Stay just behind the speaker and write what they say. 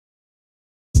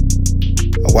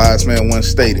A wise man once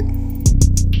stated,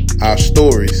 our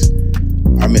stories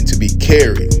are meant to be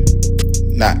carried,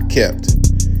 not kept.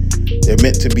 They're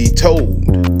meant to be told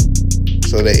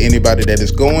so that anybody that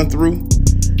is going through,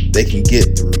 they can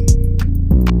get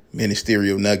through.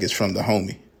 Ministerial nuggets from the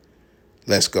homie.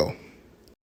 Let's go.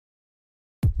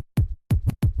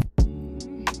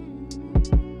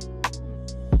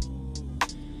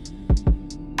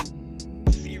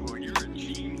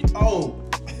 Oh,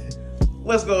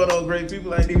 what's going on, great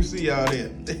people? I didn't even see y'all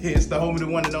there. It's the homie, the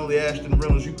one and only Ashton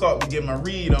Reynolds. You caught me getting my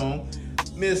read on.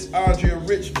 Miss Andrea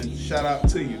Richmond, shout out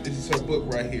to you. This is her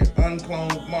book right here,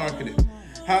 Uncloned Marketing.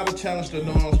 How to challenge the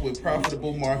norms with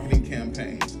profitable marketing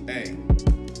campaigns. Hey,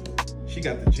 she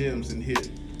got the gems in here.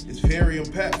 It's very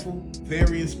impactful,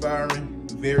 very inspiring,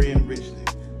 very enriching.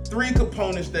 3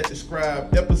 components that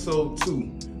describe episode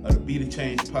 2 of the Be the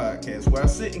Change podcast, where I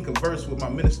sit and converse with my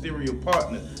ministerial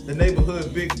partner, the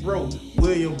neighborhood big bro,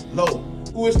 William Lowe,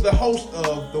 who is the host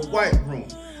of The White Room.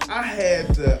 I had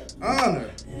the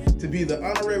honor to be the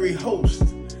honorary host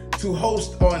to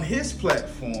host on his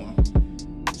platform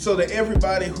so that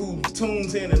everybody who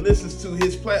tunes in and listens to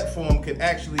his platform can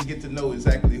actually get to know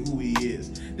exactly who he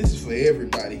is. This is for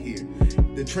everybody here.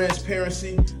 The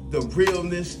transparency, the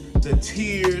realness, the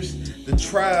tears, the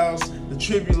trials, the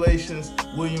tribulations.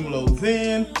 William Lowe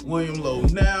then, William Lowe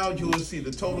now. You will see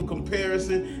the total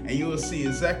comparison, and you will see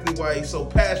exactly why he's so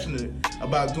passionate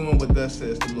about doing what thus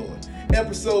says the Lord.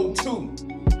 Episode 2.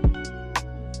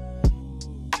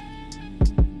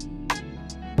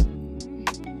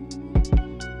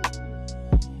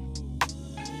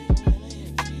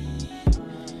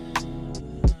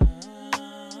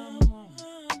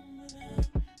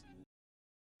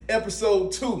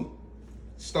 Episode 2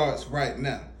 starts right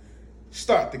now.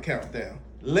 Start the countdown.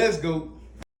 Let's go.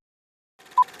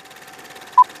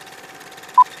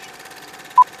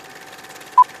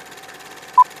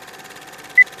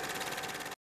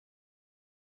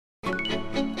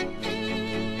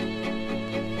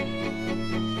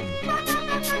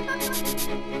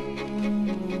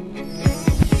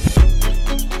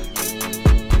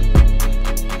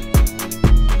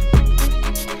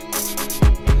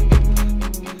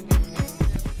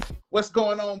 What's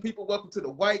going on, people? Welcome to the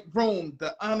White Room.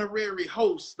 The honorary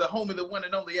host, the homie, the one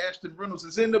and only Ashton Reynolds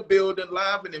is in the building,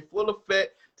 live and in full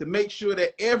effect to make sure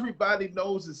that everybody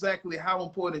knows exactly how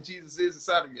important Jesus is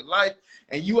inside of your life.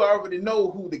 And you already know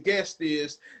who the guest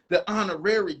is, the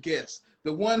honorary guest,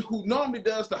 the one who normally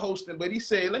does the hosting, but he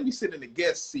said, let me sit in the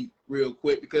guest seat real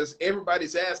quick because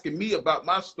everybody's asking me about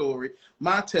my story,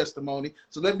 my testimony.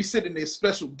 So let me sit in this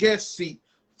special guest seat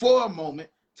for a moment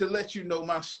to let you know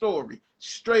my story.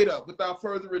 Straight up, without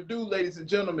further ado, ladies and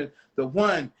gentlemen, the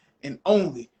one and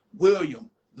only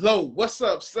William Lowe. What's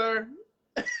up, sir?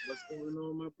 What's going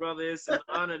on, my brother? It's an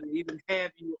honor to even have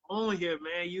you on here,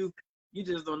 man. You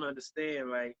just don't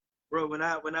understand, like, bro. When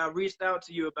I reached out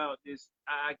to you about this,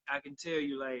 I can tell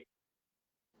you, like,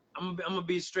 I'm gonna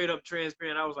be straight up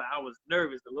transparent. I was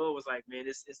nervous. The Lord was like, man,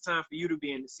 it's time for you to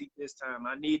be in the seat this time.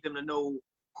 I need them to know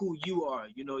who you are.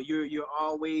 You know, you're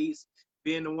always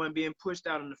being the one being pushed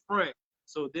out in the front.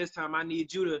 So this time I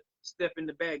need you to step in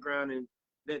the background and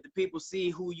let the people see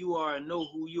who you are and know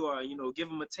who you are. You know, give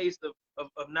them a taste of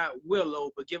not Willow,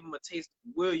 but give them a taste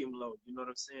of William Lowe. You know what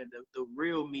I'm saying? The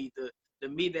real me, the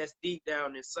me that's deep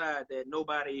down inside that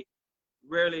nobody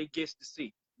rarely gets to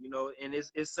see. You know, and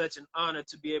it's such an honor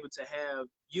to be able to have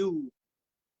you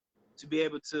to be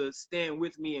able to stand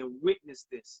with me and witness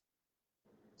this.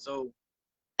 So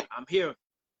I'm here.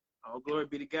 All glory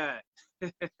be to God.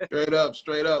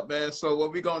 Straight up, man. So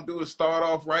what we're gonna do is start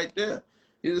off right there.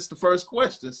 Here's the first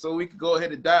question, so we can go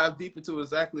ahead and dive deep into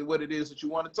exactly what it is that you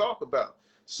want to talk about.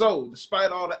 So,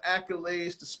 despite all the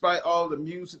accolades, despite all the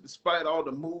music, despite all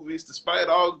the movies, despite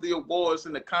all the awards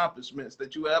and accomplishments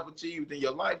that you have achieved in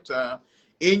your lifetime,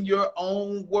 in your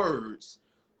own words,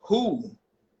 who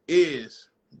is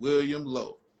William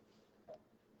Lowe?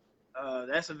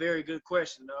 That's a very good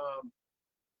question.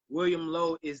 William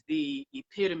Lowe is the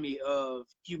epitome of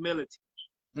humility.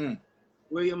 Hmm.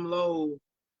 William Lowe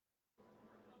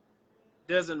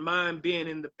doesn't mind being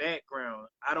in the background.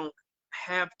 I don't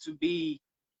have to be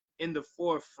in the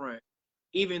forefront,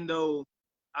 even though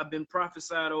I've been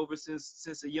prophesied over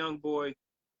since a young boy.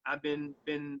 I've been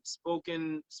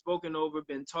spoken over,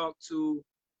 been talked to,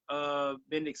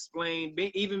 been explained,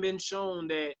 even been shown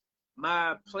that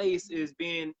my place is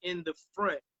being in the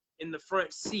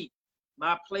front seat.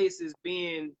 My place is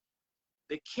being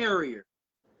the carrier,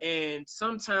 and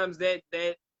sometimes that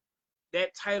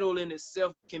title in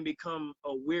itself can become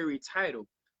a weary title.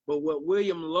 But what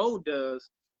William Lowe does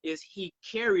is he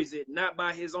carries it not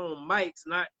by his own mights,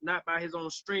 not by his own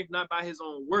strength, not by his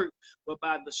own work, but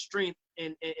by the strength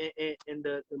and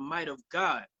the might of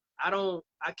God.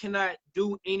 I cannot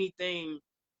do anything.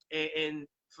 And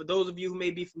for those of you who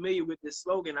may be familiar with this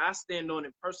slogan, I stand on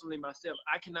it personally myself.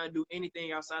 I cannot do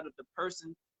anything outside of the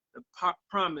person, the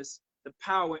promise, the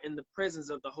power, and the presence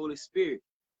of the Holy Spirit,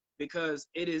 because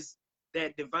it is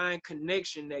that divine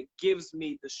connection that gives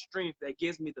me the strength, that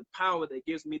gives me the power, that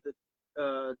gives me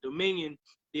the dominion,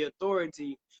 the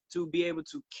authority to be able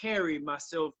to carry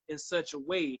myself in such a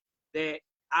way that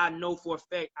I know for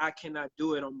a fact I cannot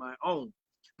do it on my own.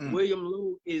 William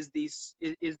Lowe is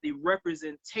the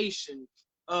representation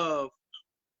of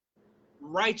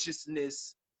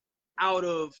righteousness out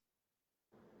of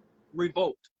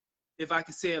revolt, if I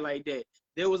could say it like that.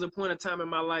 There was a point of time in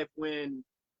my life when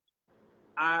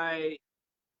I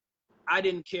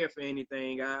didn't care for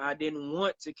anything. I didn't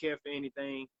want to care for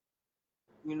anything.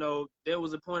 You know, there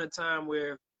was a point of time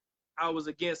where I was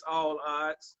against all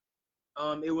odds.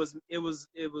 It was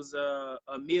a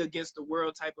me against the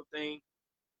world type of thing,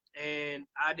 and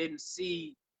I didn't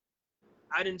see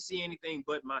anything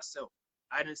but myself.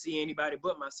 I didn't see anybody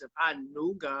but myself. I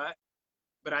knew God,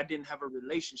 but I didn't have a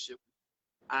relationship.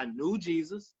 I knew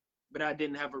Jesus, but I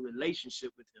didn't have a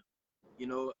relationship with him. You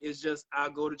know, it's just I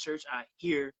go to church, I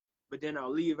hear, but then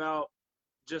I'll leave out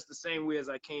just the same way as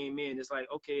I came in. It's like,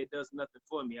 okay, it does nothing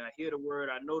for me. I hear the word,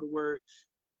 I know the word.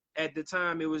 At the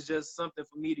time, it was just something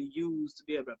for me to use to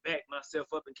be able to back myself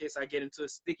up in case I get into a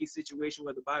sticky situation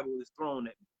where the Bible is thrown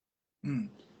at me.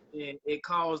 And it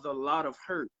caused a lot of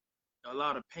hurt, a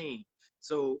lot of pain.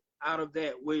 So out of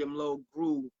that, William Lowe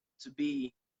grew to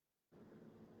be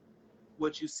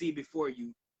what you see before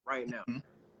you right now.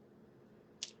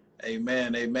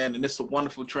 Amen, amen. And it's a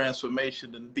wonderful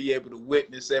transformation to be able to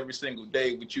witness every single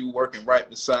day with you working right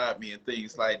beside me and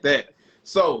things like that.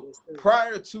 So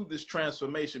prior to this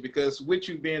transformation, because with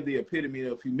you being the epitome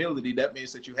of humility, that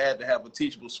means that you had to have a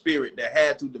teachable spirit that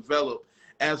had to develop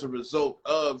as a result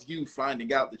of you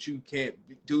finding out that you can't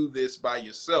do this by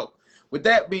yourself. With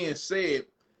that being said,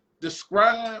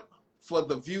 describe for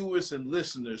the viewers and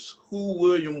listeners who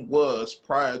William was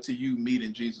prior to you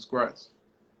meeting Jesus Christ.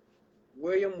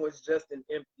 William was just an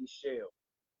empty shell.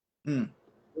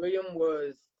 William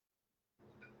was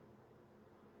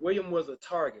a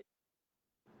target.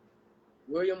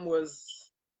 William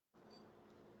was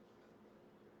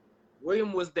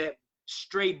that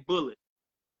stray bullet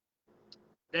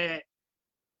that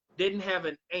didn't have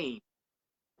an aim,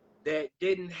 that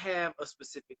didn't have a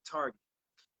specific target,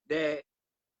 that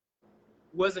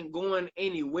wasn't going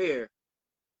anywhere,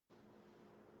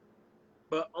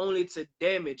 but only to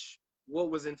damage what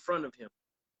was in front of him.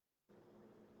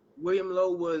 William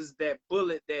Lowe was that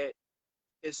bullet that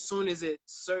as soon as it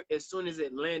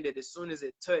landed, as soon as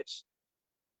it touched,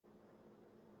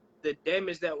 the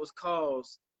damage that was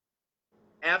caused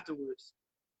afterwards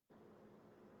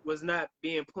was not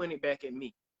being pointed back at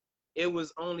me. It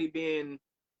was only being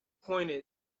pointed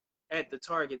at the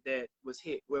target that was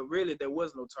hit. Well, really, there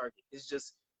was no target. It's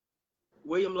just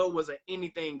William Lowe was an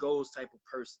anything goes type of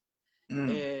person.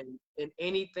 And an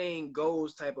anything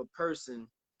goes type of person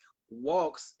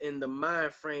walks in the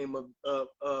mind frame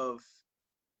of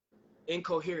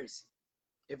incoherency,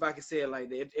 if I can say it like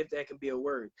that, if that can be a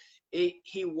word.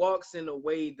 He walks in a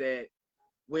way that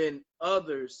when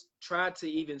others try to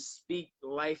even speak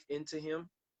life into him,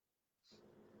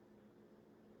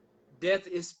 death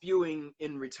is spewing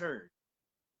in return.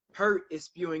 Hurt is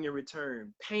spewing in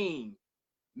return. Pain,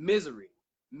 misery.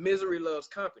 Misery loves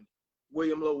company.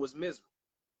 William Lowe was miserable.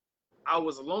 I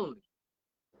was lonely.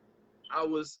 I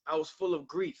was full of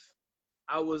grief.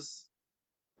 I was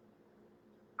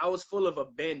full of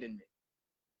abandonment.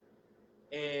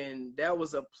 And that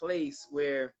was a place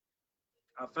where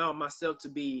I found myself to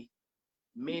be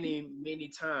many, many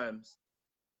times.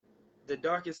 The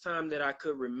darkest time that I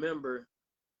could remember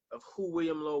of who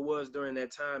William Lowe was during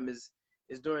that time is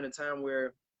during a time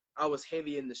where I was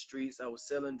heavy in the streets. I was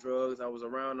selling drugs. I was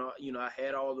around, I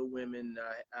had all the women.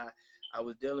 I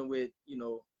was dealing with,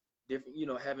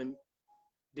 different, having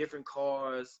different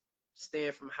cars,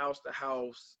 staying from house to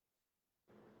house.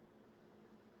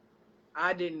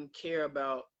 I didn't care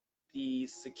about the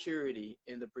security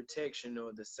and the protection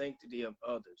or the sanctity of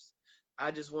others.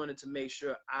 I just wanted to make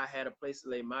sure I had a place to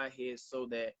lay my head so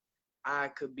that I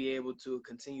could be able to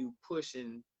continue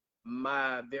pushing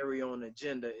my very own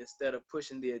agenda instead of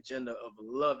pushing the agenda of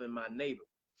loving my neighbor.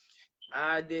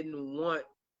 I didn't want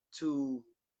to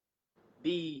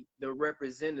be the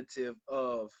representative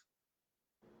of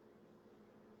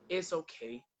it's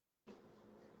okay,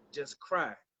 just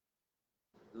cry,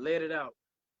 let it out,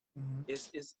 Mhm.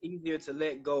 It's easier to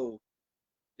let go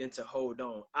than to hold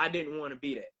on. I didn't want to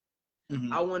be that.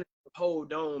 Mhm. I wanted to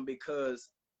hold on because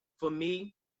for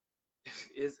me,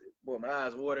 it's boy, my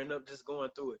eyes watering up just going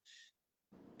through it.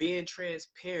 Being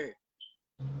transparent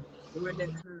during that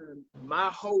time, my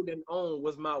holding on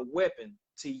was my weapon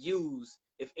to use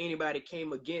if anybody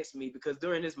came against me. Because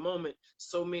during this moment,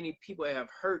 so many people have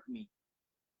hurt me.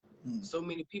 Mhm. So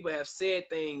many people have said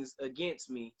things against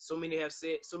me. So many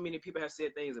people have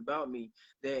said things about me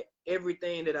that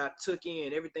everything that I took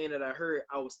in, everything that I heard,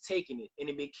 I was taking it, and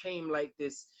it became like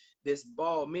this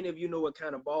ball. Many of you know what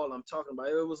kind of ball I'm talking about.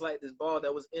 It was like this ball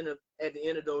that was at the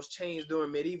end of those chains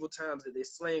during medieval times that they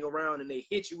slang around and they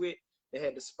hit you with. They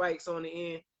had the spikes on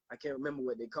the end. I can't remember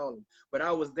what they call them, but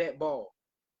I was that ball.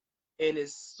 And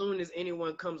as soon as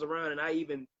anyone comes around and I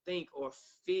even think or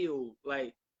feel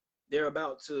like they're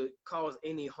about to cause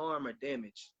any harm or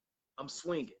damage, I'm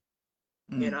swinging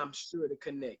and Mhm. I'm sure to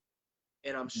connect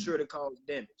and I'm sure to cause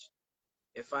damage.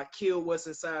 If I kill what's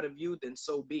inside of you, then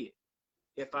so be it.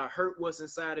 If I hurt what's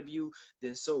inside of you,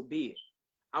 then so be it.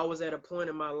 I was at a point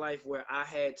in my life where I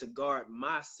had to guard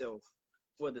myself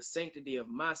for the sanctity of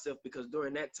myself because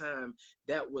during that time,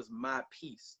 that was my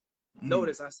peace. Mhm.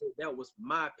 Notice I said that was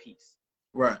my peace.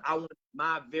 Right. I wanted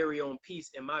my very own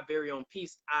peace, and my very own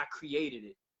peace, I created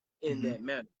it in Mhm. that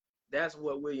manner. That's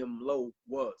what William Lowe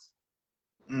was.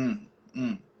 Mm.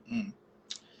 Mm. Mm.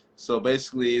 So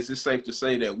basically, is it safe to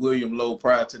say that William Lowe,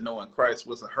 prior to knowing Christ,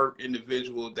 was a hurt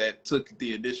individual that took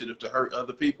the initiative to hurt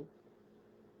other people?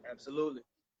 Absolutely.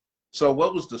 So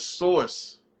what was the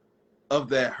source of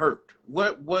that hurt?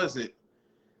 What was it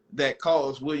that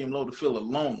caused William Lowe to feel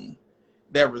alone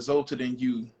that resulted in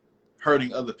you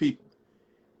hurting other people?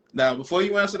 Now, before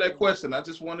you answer that question, I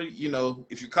just want to,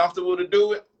 if you're comfortable to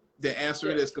do it, then answer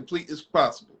Yeah, it as complete as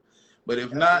possible. But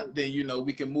if not, absolutely. then,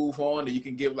 we can move on and you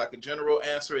can give like a general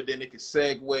answer and then it can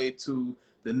segue to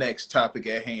the next topic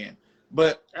at hand.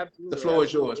 But the Absolutely. floor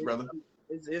is Absolutely. yours, brother.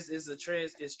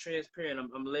 It's transparent.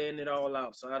 I'm laying it all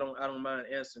out, so I don't mind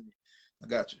answering it. I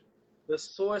got you. The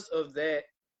source of that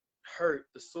hurt,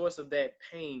 the source of that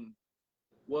pain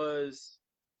was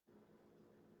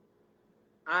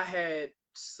I had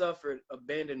suffered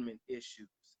abandonment issues,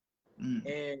 Mm,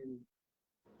 and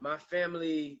my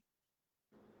family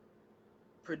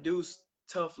produced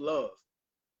tough love.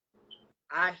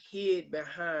 I hid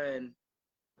behind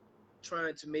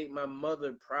trying to make my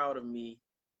mother proud of me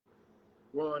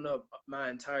growing up my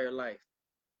entire life.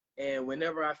 And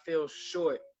whenever I fell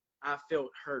short, I felt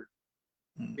hurt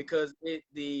mm, because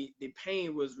the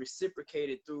pain was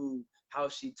reciprocated through how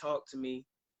she talked to me.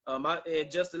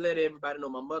 And just to let everybody know,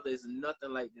 my mother is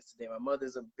nothing like this today. My mother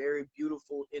is a very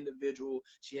beautiful individual.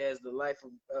 She has life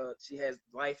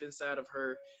inside of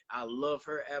her. I love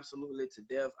her absolutely to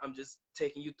death. I'm just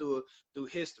taking you through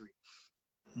history.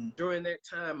 mm, During that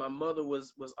time, my mother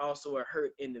was also a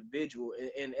hurt individual,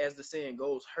 and as the saying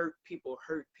goes, hurt people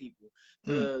hurt people.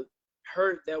 mm, The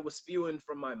hurt that was spewing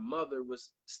from my mother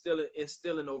was still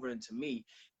instilling over into me,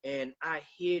 and I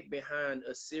hid behind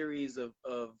a series of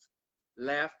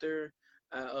laughter.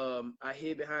 I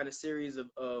hid behind a series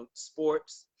of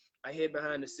sports. I hid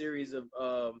behind a series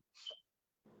of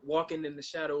walking in the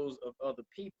shadows of other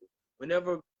people.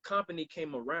 Whenever company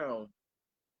came around,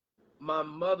 my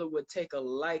mother would take a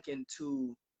liking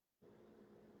to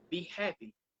be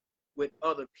happy with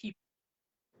other people.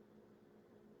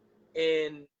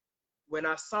 And when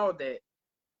I saw that,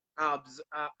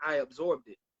 I absorbed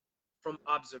it from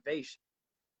observation.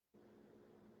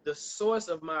 The source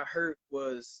of my hurt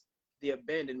was the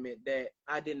abandonment that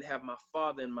I didn't have my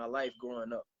father in my life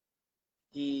growing up.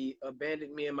 He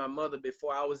abandoned me and my mother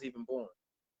before I was even born.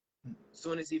 As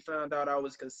soon as he found out I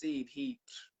was conceived,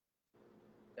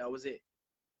 that was it.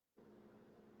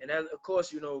 And as, of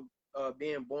course,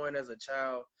 being born as a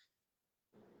child,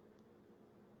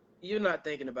 you're not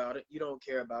thinking about it. You don't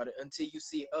care about it until you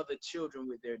see other children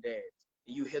with their dads.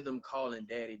 You hear them calling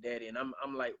daddy, daddy. And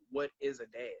I'm like, what is a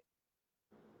dad?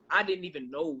 I didn't even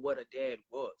know what a dad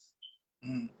was.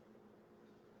 mm,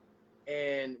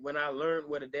 And when I learned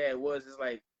what a dad was, it's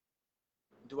like,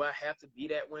 do I have to be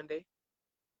that one day?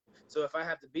 So if I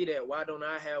have to be that, why don't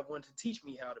I have one to teach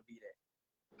me how to be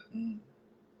mm,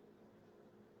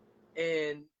 that?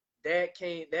 And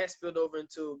that spilled over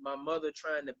into my mother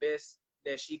trying the best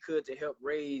that she could to help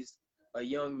raise a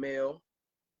young male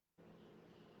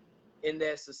in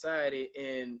that society.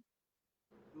 And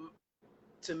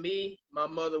to me, my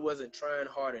mother wasn't trying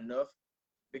hard enough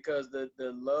because the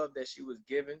love that she was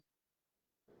given,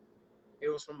 it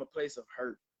was from a place of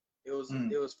hurt. It was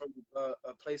mm, it was from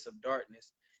a place of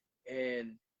darkness,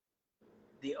 and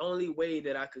the only way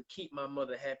that I could keep my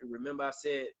mother happy, remember I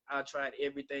said I tried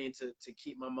everything to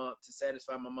keep my mom, to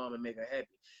satisfy my mom and make her happy.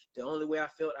 The only way I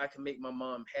felt I could make my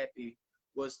mom happy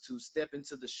was to step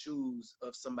into the shoes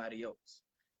of somebody else.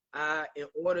 In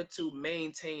order to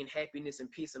maintain happiness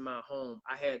and peace in my home,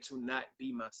 I had to not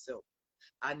be myself.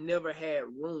 I never had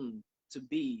room to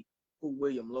be who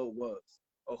William Lowe was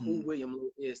or who William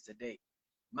Lowe is today.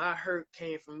 My hurt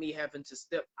came from me having to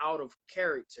step out of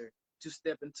character to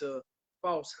step into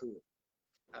falsehood.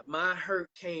 My hurt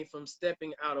came from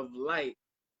stepping out of light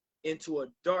into a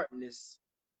darkness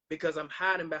because I'm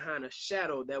hiding behind a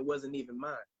shadow that wasn't even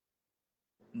mine.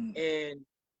 And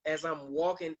as I'm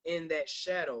walking in that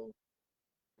shadow,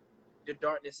 the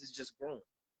darkness is just growing.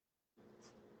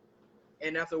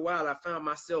 And after a while, I found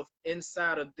myself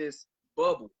inside of this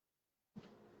bubble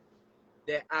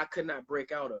that I could not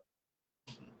break out of.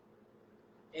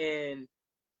 And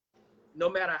no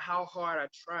matter how hard I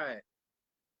tried,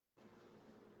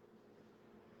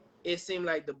 it seemed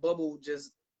like the bubble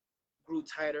just grew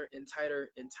tighter and tighter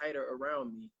and tighter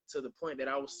around me, to the point that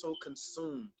I was so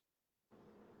consumed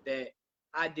that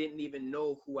I didn't even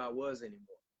know who I was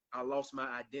anymore. I lost my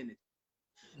identity.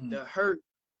 The hurt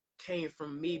came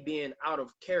from me being out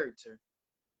of character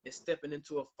and stepping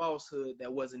into a falsehood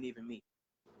that wasn't even me.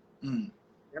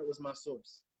 That was my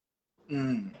source.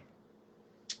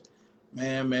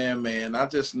 Man. I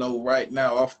just know right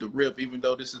now off the rip, even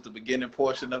though this is the beginning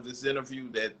portion of this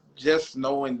interview, that just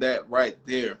knowing that right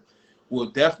there will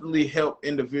definitely help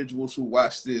individuals who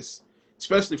watch this,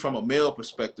 especially from a male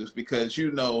perspective, because,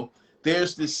 you know,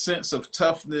 there's this sense of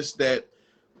toughness that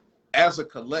as a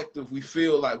collective we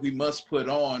feel like we must put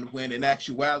on, when in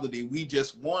actuality we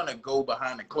just want to go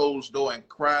behind the closed door and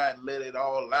cry and let it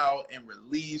all out and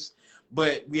release.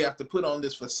 But we have to put on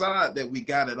this facade that we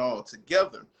got it all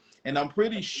together. And I'm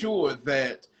pretty sure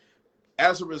that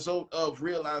as a result of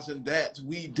realizing that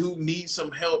we do need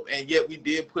some help, and yet we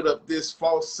did put up this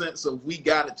false sense of we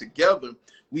got it together,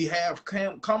 we have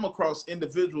come across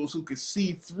individuals who can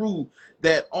see through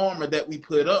that armor that we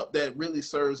put up that really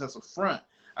serves as a front.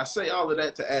 I say all of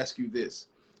that to ask you this.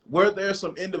 Were there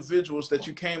some individuals that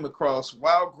you came across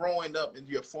while growing up in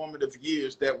your formative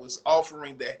years that was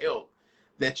offering the help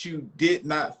that you did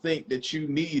not think that you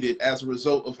needed as a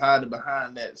result of hiding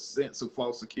behind that sense of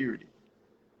false security?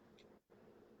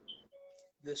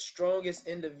 The strongest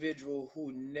individual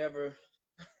who never,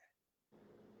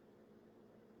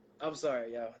 I'm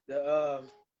sorry, y'all. The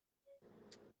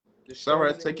It's all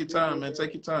right. strongest Take your time, individual man.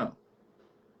 Take your time.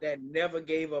 that never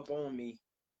gave up on me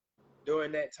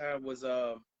during that time was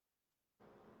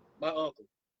my uncle.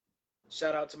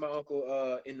 Shout out to my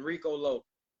uncle Enrico Lowe.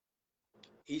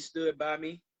 He stood by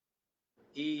me.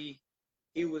 He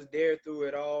was there through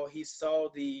it all. He saw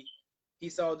the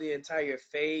entire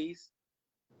phase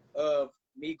of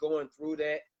me going through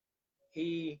that.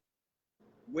 He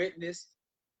witnessed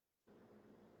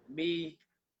me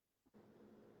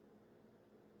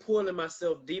pulling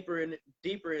myself deeper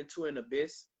into an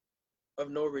abyss of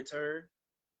no return,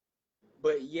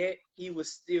 but yet he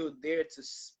was still there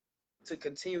to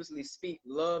continuously speak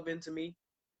love into me.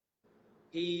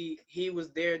 He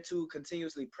was there to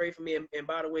continuously pray for me. And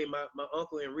by the way, my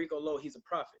uncle Enrico Lowe, he's a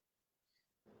prophet.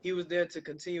 He was there to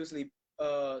continuously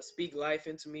speak life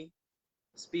into me,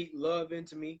 speak love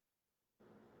into me.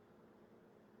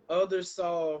 Others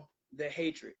saw the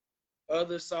hatred,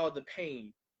 others saw the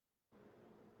pain,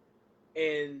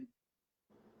 and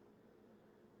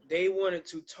they wanted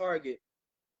to target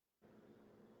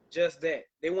just that.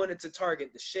 They wanted to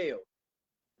target the shell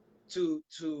to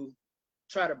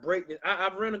try to break this.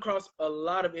 I've run across a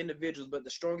lot of individuals, but the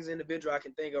strongest individual I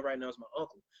can think of right now is my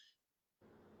uncle.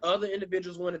 Other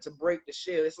individuals wanted to break the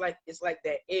shell. It's like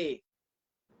that egg.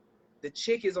 The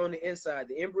chick is on the inside,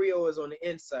 the embryo is on the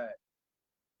inside.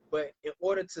 But in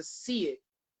order to see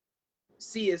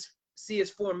its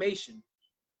formation,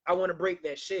 I want to break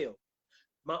that shell.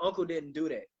 My uncle didn't do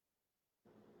that.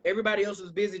 Everybody else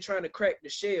was busy trying to crack the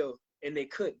shell, and they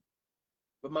couldn't.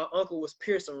 But my uncle was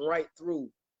piercing right through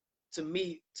to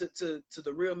me, to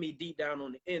the real me deep down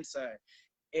on the inside.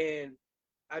 And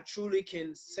I truly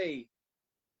can say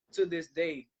to this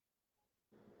day,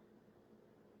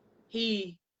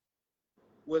 he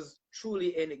was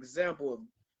truly an example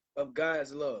of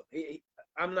God's love.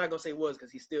 I'm not gonna say was,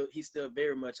 because he's still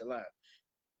very much alive.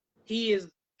 He is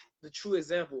the true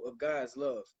example of God's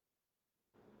love.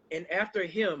 And after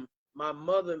him, my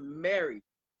mother married,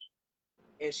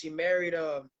 and she married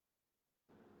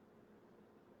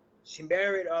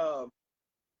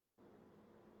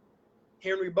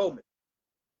Henry Bowman.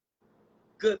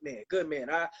 Good man.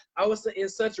 I was in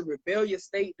such a rebellious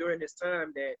state during this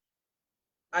time that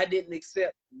I didn't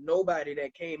accept nobody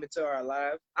that came into our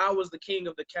lives. I was the king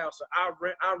of the castle. I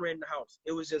ran the house.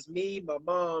 It was just me, my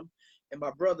mom, and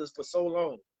my brothers for so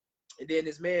long. And then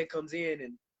this man comes in,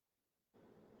 and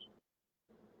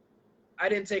I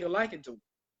didn't take a liking to him.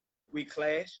 We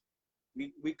clashed.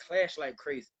 We clashed like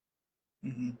crazy.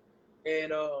 Mm-hmm.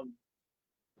 And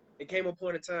it came a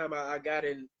point in time I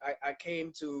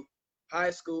came to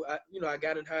high school. I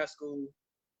got in high school,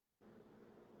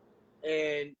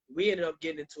 and we ended up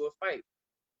getting into a fight.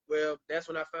 Well, that's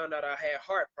when I found out I had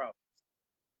heart problems.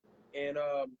 And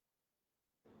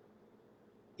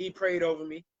he prayed over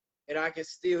me, and I can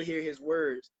still hear his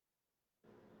words.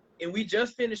 And we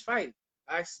just finished fighting.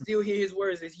 I still hear his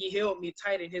words as he held me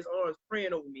tight in his arms,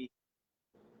 praying over me.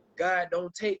 God,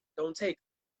 don't take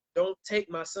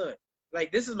my son.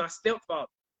 Like, this is my stepfather.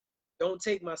 Don't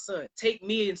take my son. Take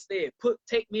me instead.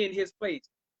 Take me in his place.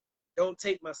 Don't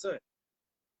take my son.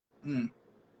 Mm.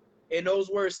 And those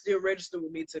words still register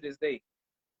with me to this day.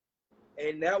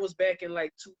 And that was back in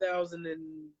like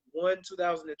 2001,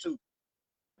 2002.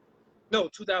 No,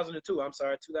 2002. I'm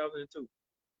sorry, 2002.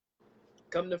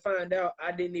 Come to find out,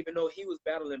 I didn't even know he was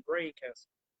battling brain cancer.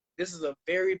 This is a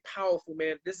very powerful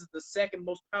man. This is the second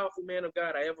most powerful man of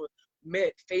God I ever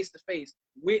met face to face,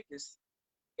 witnessed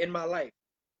in my life,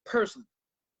 personally.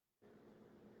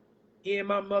 He and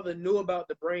my mother knew about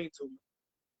the brain tumor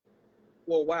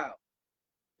for a while.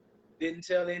 Didn't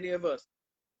tell any of us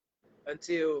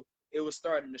until it was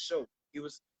starting to show.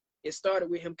 It started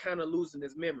with him kind of losing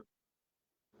his memory,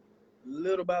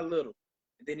 little by little.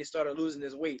 And then he started losing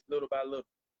his weight, little by little.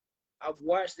 I've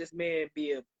watched this man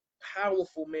be a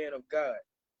powerful man of God.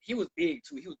 He was big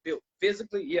too. He was built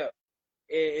physically, yeah.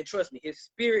 And trust me, his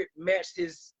spirit matched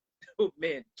his, oh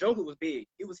man, Joker was big.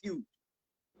 He was huge.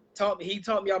 He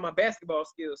taught me all my basketball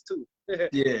skills too.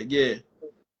 Yeah.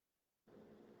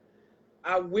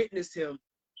 I witnessed him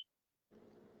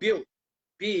built,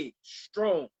 big,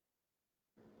 strong,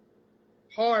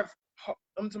 hard.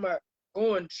 I'm talking about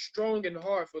going strong and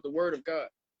hard for the word of God.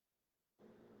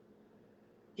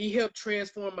 He helped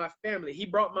transform my family. He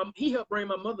helped bring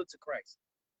my mother to Christ.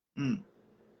 Mm.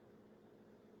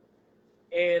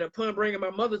 And upon bringing my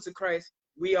mother to Christ,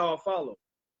 we all followed.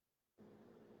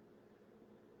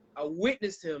 I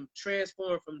witnessed him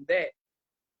transform from that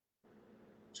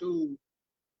to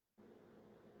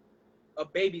a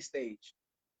baby stage.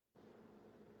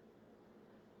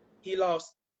 He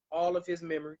lost all of his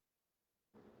memory.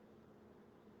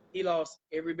 He lost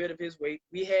every bit of his weight.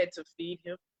 We had to feed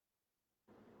him.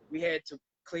 We had to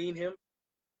clean him.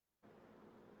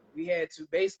 We had to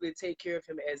basically take care of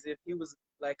him as if he was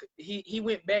like, he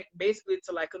went back basically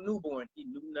to like a newborn. He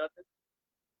knew nothing.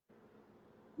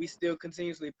 We still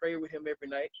continuously pray with him every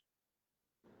night.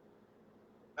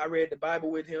 I read the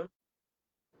Bible with him.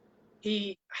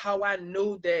 How I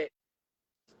knew that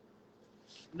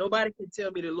nobody can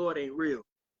tell me the Lord ain't real,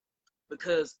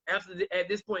 because at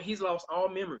this point, he's lost all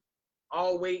memory,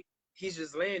 all weight. He's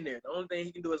just laying there. The only thing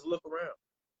he can do is look around.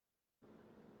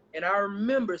 And I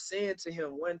remember saying to him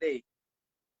one day,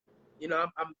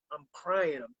 I'm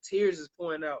crying. Tears is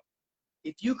pouring out.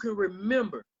 If you can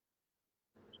remember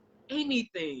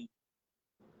anything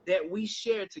that we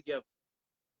shared together,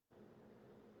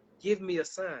 give me a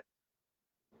sign.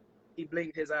 He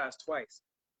blinked his eyes twice.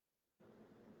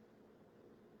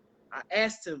 I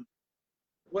asked him,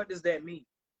 what does that mean?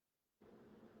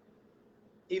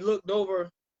 He looked over,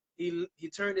 he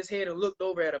turned his head and looked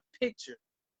over at a picture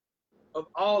of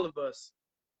all of us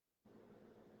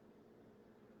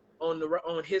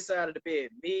on his side of the bed.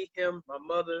 Me, him, my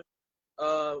mother.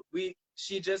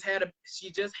 She just had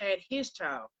his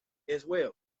child as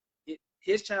well.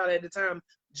 His child at the time,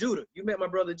 Judah. You met my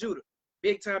brother Judah,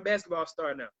 big time basketball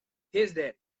star now. His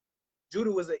daddy.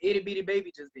 Judah was an itty bitty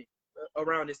baby just then,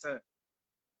 around this time.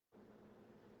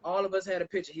 All of us had a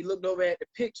picture. He looked over at the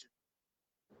picture,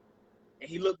 and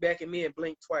he looked back at me and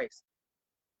blinked twice.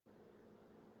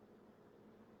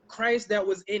 Christ that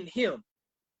was in him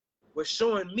was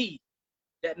showing me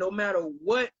that no matter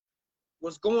what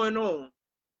was going on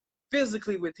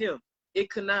physically with him, it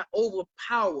could not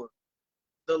overpower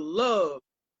the love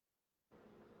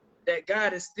that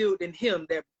God instilled in him,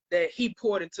 that he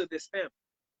poured into this family.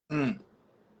 Mm.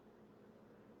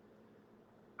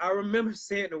 I remember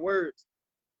saying the words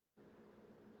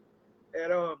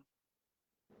that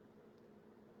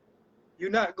you're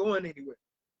not going anywhere.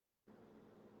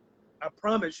 I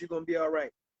promise you're gonna be all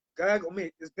right. God gonna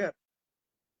make this better.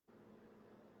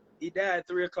 He died at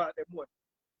 3 o'clock that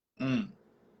morning.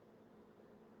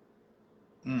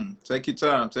 Take your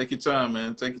time. Take your time,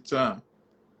 man. Take your time.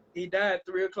 He died at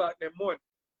 3 o'clock that morning.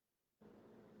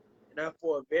 And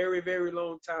for a very, very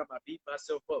long time, I beat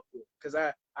myself up for it because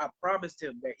I promised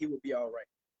him that he would be all right.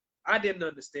 I didn't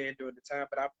understand during the time,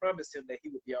 but I promised him that he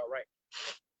would be all right.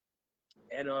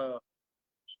 And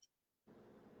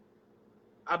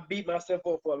I beat myself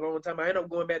up for a long time. I ended up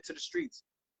going back to the streets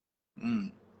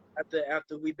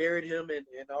after we buried him and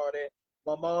all that.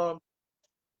 My mom,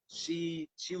 she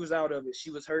was out of it.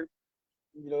 She was hurt.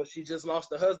 You know, she just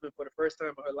lost a husband for the first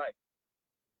time in her life.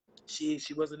 She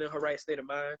wasn't in her right state of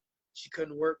mind. She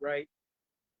couldn't work right.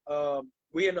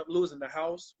 We ended up losing the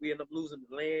house. We ended up losing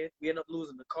the land. We ended up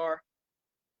losing the car.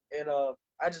 And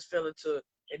I just fell into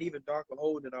an even darker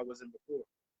hole than I was in before.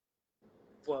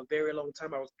 For a very long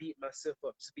time, I was beating myself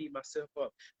up, just beating myself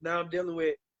up. Now I'm dealing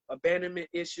with abandonment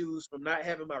issues from not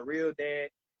having my real dad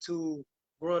to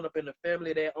growing up in a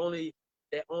family that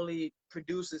only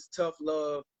produces tough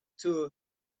love to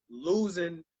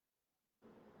losing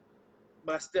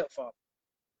my stepfather,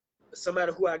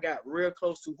 somebody who I got real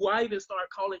close to, who I even started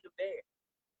calling him dad.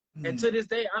 And to this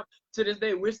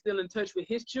day, we're still in touch with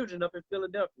his children up in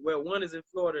Philadelphia. Well, one is in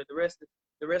Florida, the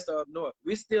rest are up north.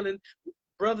 We're still in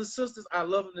brothers, sisters. I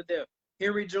love them to death.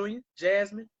 Henry Jr.,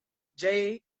 Jasmine,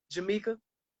 Jade, Jamaica.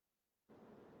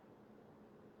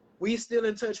 We still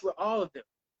in touch with all of them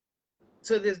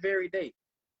to this very day.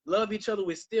 Love each other.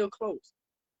 We're still close.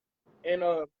 And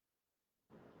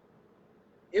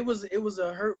it was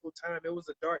a hurtful time. It was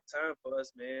a dark time for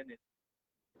us, man. And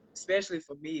especially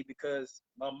for me, because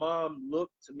my mom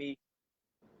looked to me,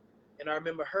 and I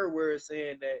remember her words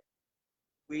saying that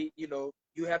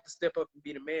you have to step up and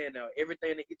be the man now.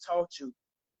 Everything that he taught you,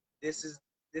 this is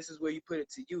where you put it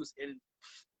to use. And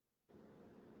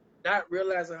not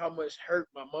realizing how much hurt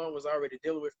my mom was already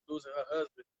dealing with losing her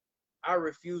husband, I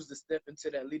refused to step into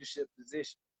that leadership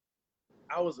position.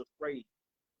 I was afraid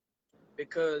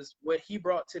because what he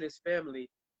brought to this family,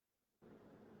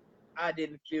 I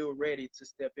didn't feel ready to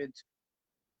step into.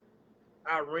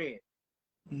 I ran.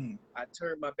 I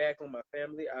turned my back on my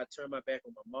family. I turned my back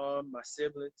on my mom, my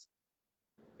siblings.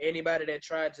 Anybody that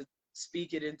tried to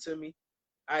speak it into me,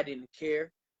 I didn't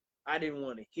care. I didn't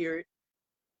want to hear it.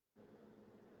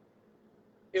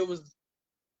 It was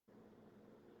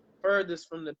furthest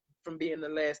from being the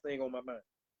last thing on my mind.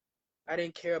 I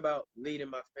didn't care about leading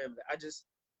my family. I just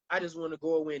want to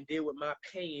go away and deal with my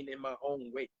pain in my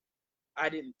own way. I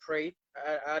didn't pray.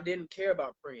 I didn't care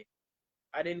about praying.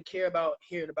 I didn't care about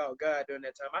hearing about God during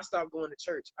that time. I stopped going to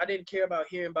church. I didn't care about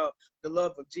hearing about the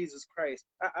love of Jesus Christ.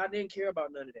 I didn't care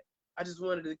about none of that. I just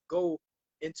wanted to go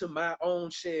into my own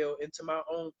shell, into my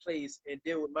own place, and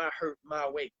deal with my hurt my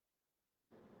way.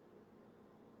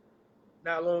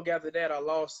 Not long after that, I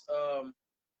lost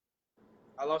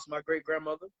my great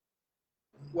grandmother,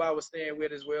 who I was staying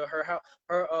with as well.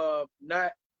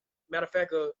 Matter of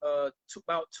fact,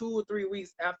 about 2 or 3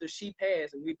 weeks after she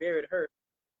passed and we buried her,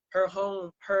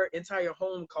 her entire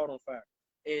home caught on fire,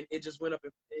 and it just went up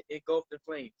and it engulfed in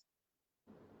flames.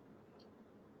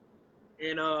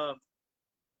 And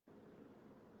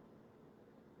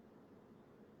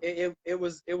it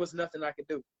was nothing I could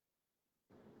do.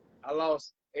 I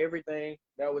lost everything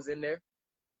that was in there.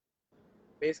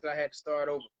 Basically, I had to start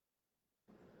over.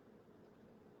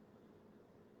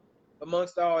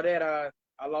 Amongst all that, I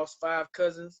lost 5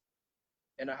 cousins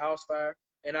in a house fire.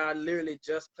 And I literally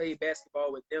just played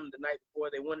basketball with them the night before.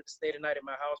 They wanted to stay the night at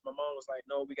my house. My mom was like,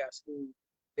 no, we got school.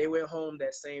 They went home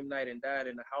that same night and died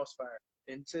in a house fire.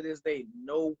 And to this day,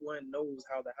 no one knows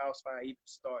how the house fire even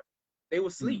started. They were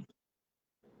asleep.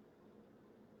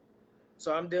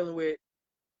 So I'm dealing with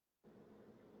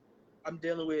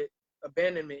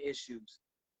abandonment issues.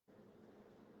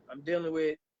 I'm dealing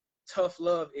with tough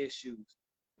love issues.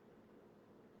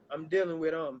 I'm dealing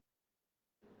with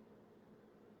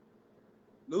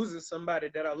losing somebody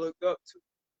that I looked up to.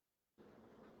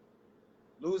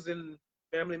 Losing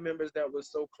family members that were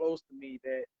so close to me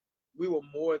that we were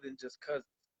more than just cousins.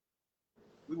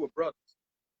 We were brothers.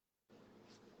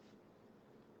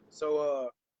 So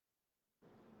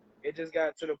it just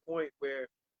got to the point where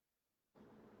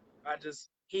I just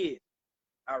hid.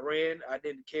 I ran, I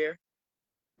didn't care.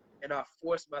 And I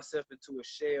forced myself into a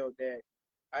shell that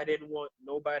I didn't want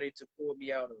nobody to pull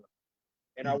me out of.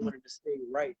 And I wanted to stay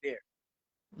right there.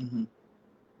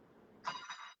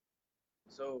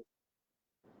 So,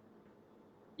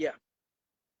 yeah,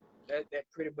 that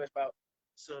pretty much about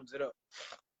sums it up.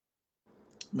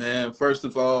 Man, first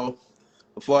of all,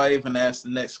 before I even ask the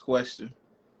next question,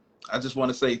 I just want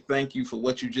to say thank you for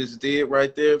what you just did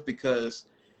right there, because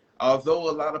although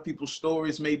a lot of people's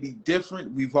stories may be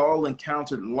different, we've all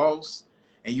encountered loss.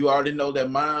 And you already know that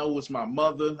mine was my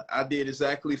mother. I did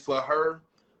exactly for her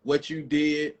what you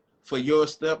did for your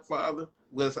stepfather.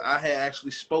 was I had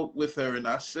actually spoke with her and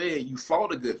I said, you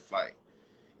fought a good fight.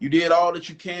 You did all that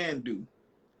you can do.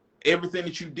 Everything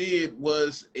that you did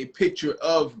was a picture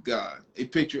of God, a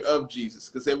picture of Jesus,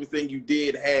 because everything you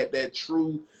did had that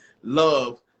true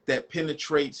love that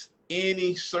penetrates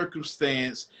any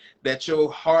circumstance that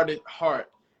your hardened heart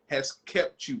has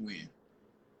kept you in.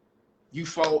 You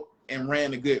fought and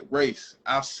ran a good race.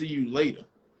 I'll see you later.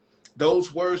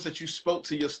 Those words that you spoke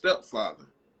to your stepfather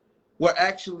were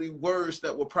actually words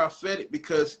that were prophetic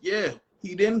because, yeah,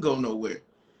 he didn't go nowhere.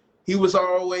 He was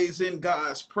always in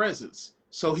God's presence,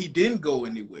 so he didn't go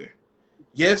anywhere.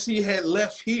 Yes, he had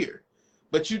left here,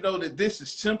 but you know that this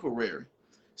is temporary.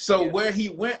 So Yeah. where he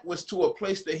went was to a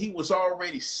place that he was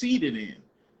already seated in.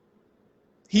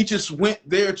 He just went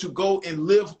there to go and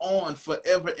live on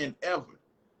forever and ever.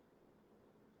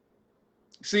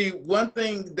 See, one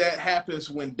thing that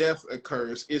happens when death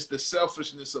occurs is the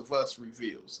selfishness of us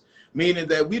reveals, meaning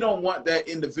that we don't want that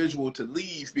individual to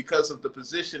leave because of the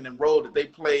position and role that they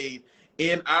played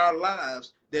in our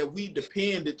lives that we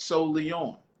depended solely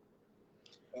on.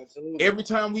 Absolutely. Every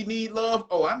time we need love,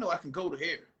 oh, I know I can go to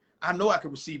here. I know I can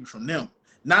receive it from them.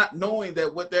 Not knowing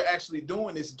that what they're actually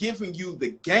doing is giving you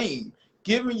the game,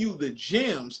 giving you the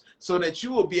gems so that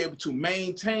you will be able to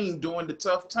maintain during the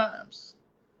tough times.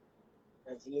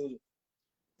 Absolutely.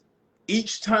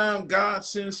 Each time God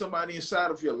sends somebody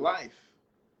inside of your life,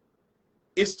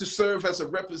 it's to serve as a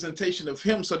representation of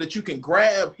him so that you can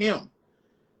grab him,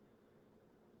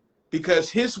 because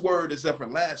his word is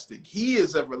everlasting. He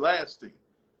is everlasting.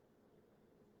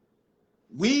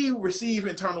 We receive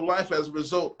eternal life as a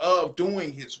result of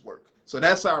doing his work. So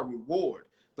that's our reward.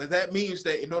 But that means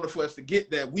that in order for us to get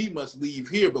that, we must leave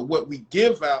here. But what we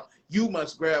give out, you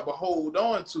must grab a hold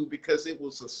on to because it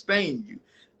will sustain you.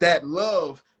 That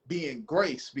love being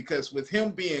grace, because with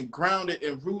him being grounded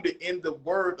and rooted in the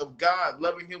word of God,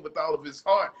 loving him with all of his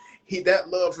heart, that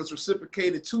love is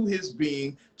reciprocated to his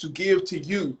being to give to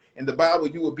you. In the Bible,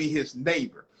 you will be his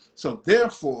neighbor. So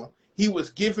therefore, he was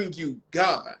giving you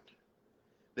God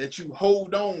that you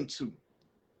hold on to.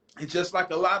 And just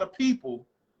like a lot of people,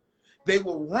 they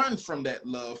will run from that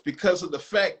love because of the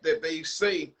fact that they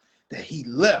say that he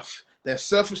left. That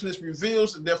selfishness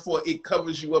reveals, and therefore it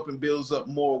covers you up and builds up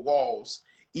more walls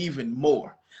even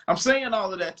more. I'm saying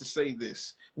all of that to say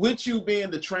this. With you being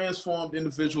the transformed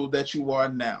individual that you are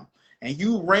now, and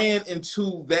you ran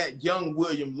into that young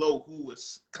William Lowe who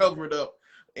was covered up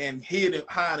and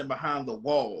hiding behind the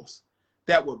walls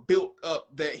that were built up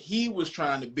that he was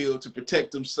trying to build to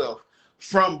protect himself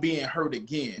from being hurt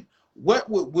again. What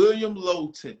would William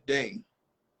Lowe today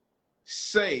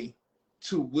say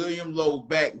to William Lowe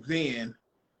back then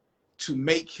to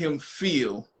make him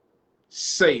feel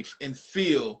safe and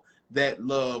feel that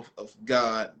love of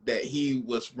God that he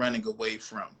was running away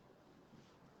from?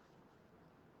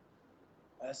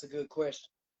 That's a good question.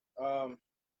 With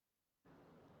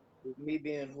me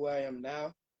being who I am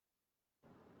now,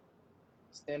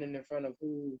 standing in front of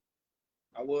who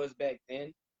I was back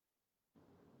then,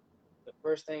 the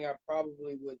first thing I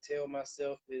probably would tell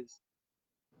myself is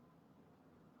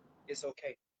it's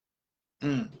okay.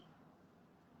 Mm.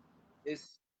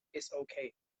 It's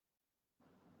okay.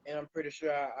 And I'm pretty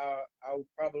sure I would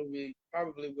probably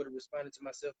would have responded to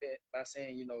myself by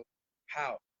saying, you know,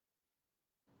 how?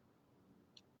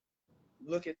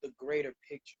 Look at the greater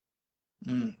picture.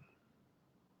 Mm.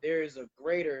 There is a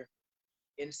greater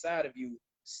inside of you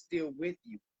still with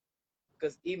you.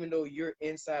 Because even though you're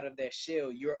inside of that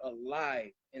shell, you're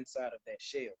alive inside of that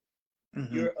shell.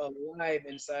 Mm-hmm. You're alive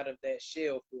inside of that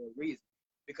shell for a reason.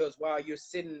 Because while you're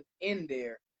sitting in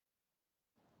there,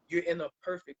 you're in a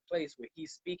perfect place where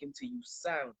he's speaking to you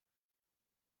silently.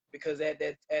 Because at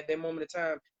that moment of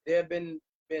time, there have been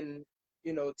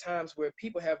you know times where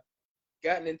people have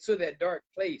gotten into that dark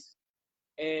place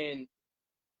and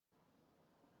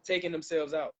taken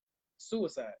themselves out,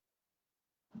 suicide.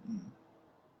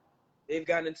 They've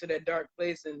gotten into that dark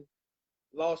place and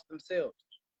lost themselves.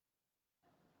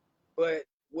 But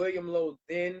William Lowe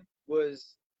then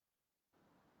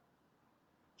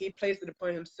he placed it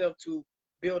upon himself to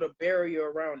build a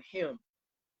barrier around him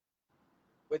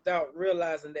without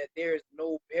realizing that there is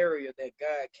no barrier that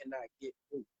God cannot get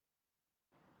through.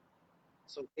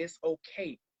 So it's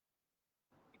okay.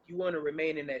 If you want to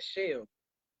remain in that shell,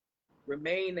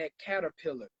 remain that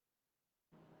caterpillar.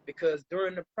 Because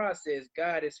during the process,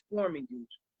 God is forming you.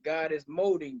 God is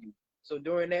molding you. So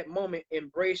during that moment,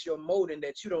 embrace your molding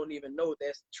that you don't even know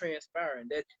that's transpiring,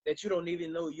 that you don't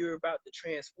even know you're about to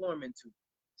transform into.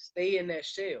 Stay in that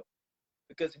shell.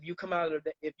 Because if you come out of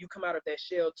that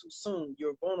shell too soon,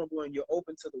 you're vulnerable and you're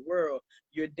open to the world.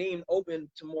 You're deemed open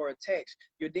to more attacks.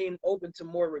 You're deemed open to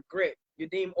more regret. You're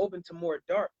deemed open to more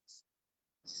darkness.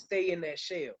 Stay in that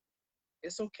shell.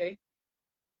 It's okay.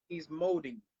 He's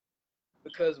molding you,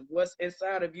 because what's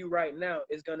inside of you right now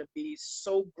is going to be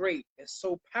so great and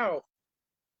so powerful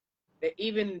that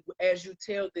even as you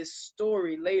tell this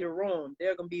story later on,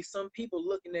 there are going to be some people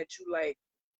looking at you like,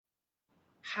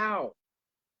 how?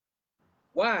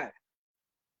 Why?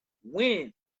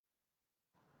 When?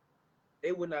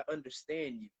 They will not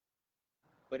understand you.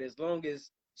 But as long as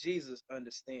Jesus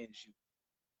understands you,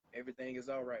 everything is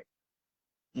all right.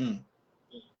 Mm.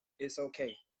 It's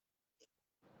okay.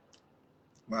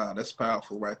 Wow, that's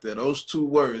powerful right there. Those two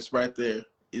words right there,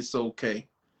 it's okay,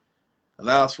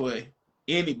 allows for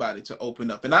anybody to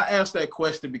open up. And I asked that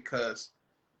question because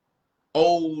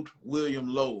old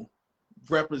William Lowe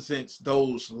represents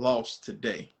those lost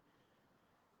today,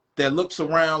 that looks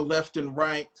around left and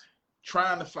right,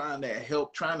 trying to find that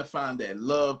help, trying to find that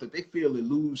love, that they feel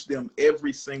eludes them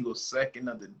every single second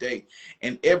of the day.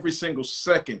 And every single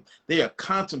second, they are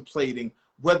contemplating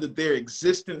whether their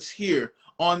existence here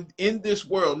in this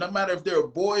world, no matter if they're a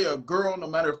boy or a girl, no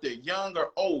matter if they're young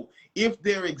or old, if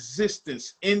their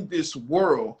existence in this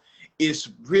world is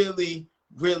really,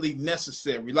 really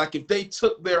necessary. Like if they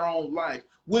took their own life,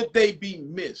 would they be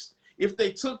missed? If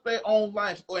they took their own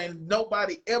life and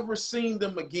nobody ever seen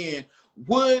them again,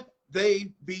 would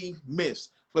they be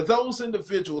missed? For those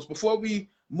individuals, before we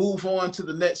move on to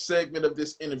the next segment of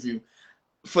this interview,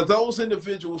 for those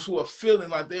individuals who are feeling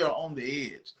like they are on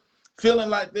the edge, feeling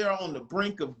like they're on the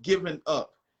brink of giving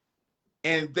up,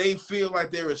 and they feel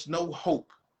like there is no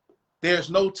hope,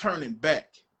 there's no turning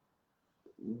back,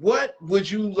 what would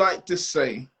you like to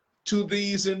say to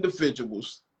these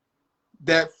individuals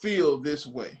that feel this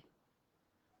way?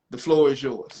 The floor is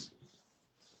yours.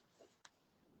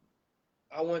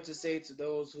 I want to say to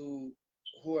those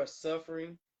who are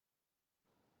suffering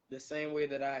the same way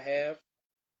that I have,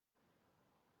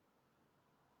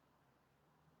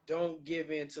 don't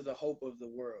give in to the hope of the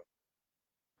world.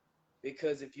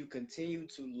 Because if you continue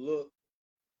to look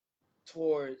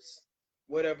towards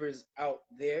whatever is out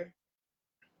there,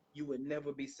 you would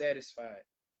never be satisfied.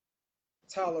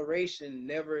 Toleration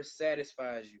never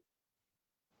satisfies you.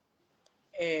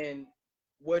 And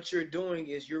what you're doing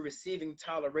is you're receiving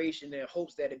toleration in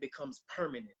hopes that it becomes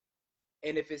permanent.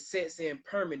 And if it sets in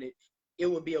permanent, it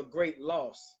would be a great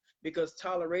loss, because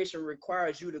toleration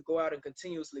requires you to go out and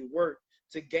continuously work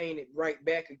to gain it right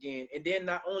back again. And then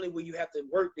not only will you have to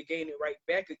work to gain it right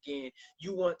back again,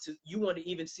 you want to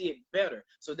even see it better.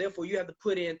 So therefore you have to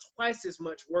put in twice as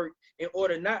much work in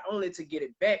order not only to get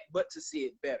it back, but to see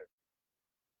it better.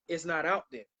 It's not out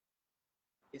there.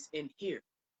 It's in here.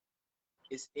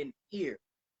 It's in here.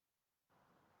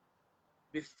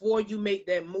 Before you make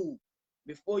that move,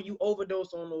 before you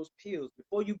overdose on those pills,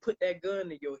 before you put that gun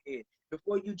to your head,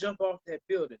 before you jump off that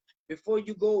building, before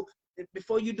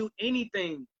you do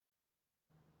anything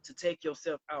to take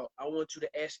yourself out, I want you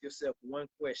to ask yourself one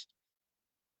question.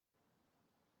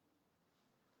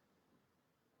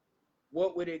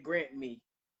 What would it grant me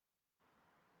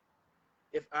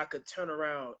if I could turn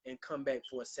around and come back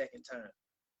for a second time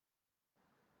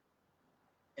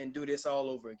and do this all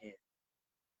over again?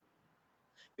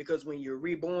 Because when you're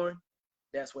reborn,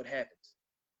 that's what happens.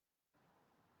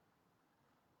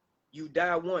 You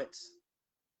die once,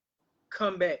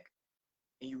 come back,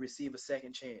 and you receive a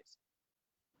second chance.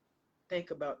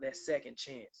 Think about that second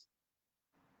chance.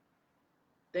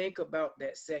 Think about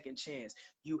that second chance.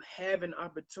 You have an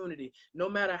opportunity. No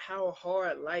matter how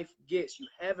hard life gets, you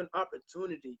have an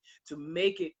opportunity to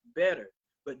make it better.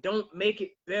 But don't make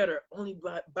it better only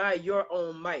by your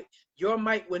own might. Your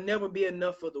might will never be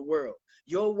enough for the world.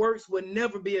 Your works will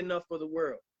never be enough for the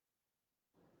world.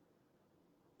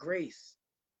 Grace,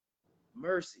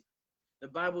 mercy. The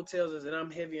Bible tells us, and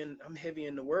I'm heavy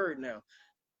in the word now.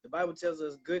 The Bible tells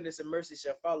us goodness and mercy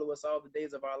shall follow us all the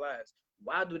days of our lives.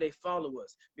 Why do they follow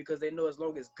us? Because they know as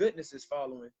long as goodness is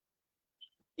following,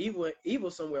 evil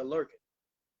somewhere lurking.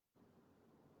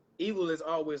 Evil is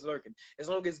always lurking. As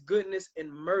long as goodness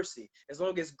and mercy, as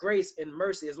long as grace and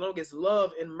mercy, as long as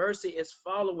love and mercy is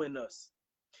following us,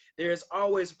 there is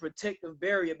always a protective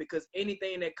barrier, because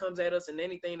anything that comes at us and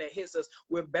anything that hits us,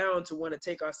 we're bound to want to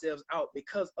take ourselves out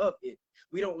because of it.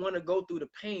 We don't want to go through the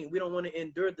pain. We don't want to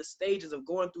endure the stages of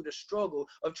going through the struggle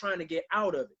of trying to get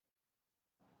out of it.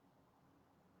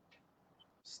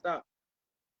 Stop.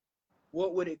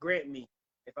 What would it grant me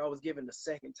if I was given the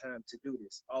second time to do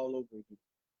this all over again?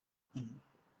 Mm-hmm.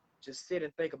 Just sit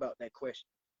and think about that question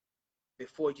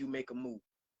before you make a move.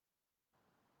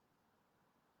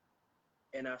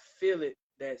 And I feel it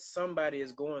that somebody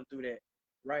is going through that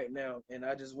right now. And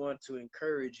I just want to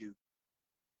encourage you.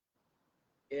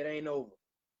 It ain't over.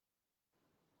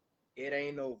 It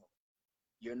ain't over.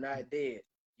 You're not dead.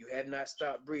 You have not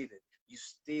stopped breathing.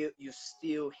 You're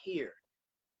still here.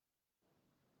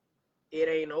 It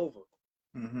ain't over.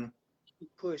 Mm-hmm. Keep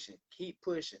pushing. Keep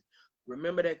pushing.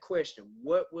 Remember that question.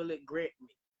 What will it grant me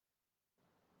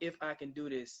if I can do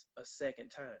this a second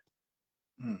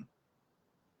time? Mm.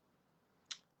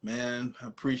 Man, I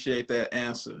appreciate that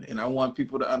answer. And I want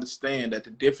people to understand that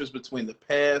the difference between the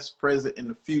past, present, and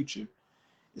the future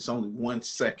is only 1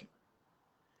 second.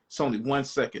 It's only 1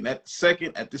 second. That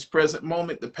second, at this present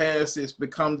moment, the past has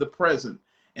become the present.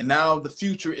 And now the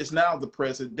future is now the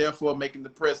present, therefore making the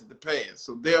present the past.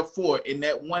 So therefore, in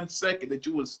that 1 second that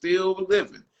you are still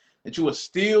living, that you are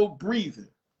still breathing,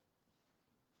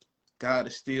 God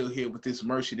is still here with his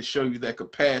mercy to show you that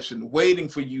compassion, waiting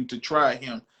for you to try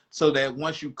him, so that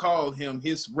once you call him,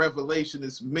 his revelation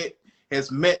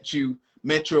has met you,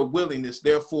 met your willingness.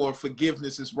 Therefore,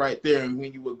 forgiveness is right there. And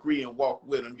when you agree and walk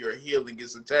with him, your healing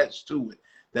is attached to it.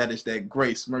 That is that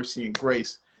grace, mercy, and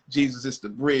grace. Jesus is the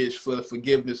bridge for the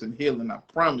forgiveness and healing. I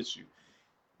promise you,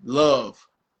 love,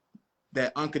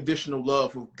 that unconditional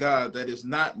love of God that is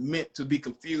not meant to be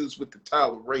confused with the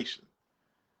toleration.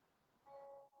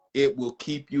 It will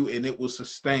keep you and it will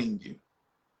sustain you.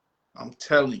 I'm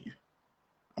telling you.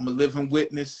 I'm a living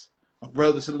witness. My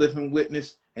brother's a living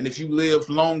witness. And if you live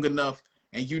long enough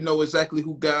and you know exactly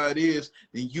who God is,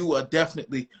 then you are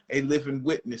definitely a living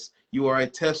witness. You are a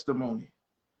testimony.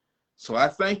 So I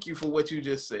thank you for what you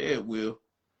just said, Will.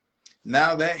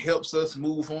 Now that helps us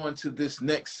move on to this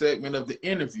next segment of the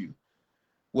interview,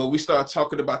 where we start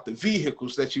talking about the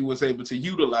vehicles that you was able to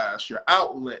utilize, your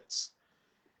outlets,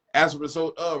 as a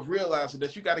result of realizing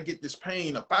that you got to get this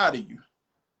pain up out of you.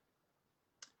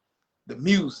 The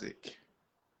music.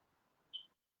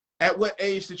 At what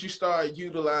age did you start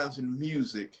utilizing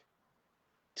music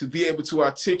to be able to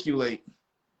articulate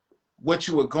what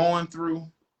you were going through,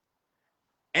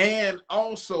 and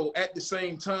also at the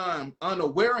same time,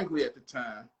 unawareingly at the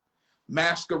time,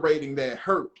 masquerading that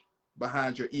hurt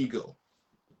behind your ego?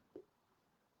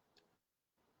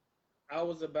 I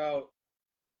was about,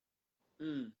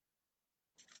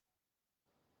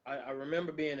 I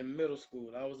remember being in middle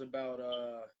school. I was about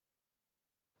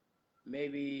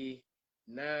maybe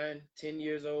 9, 10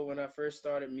 years old when I first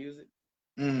started music.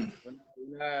 Mm.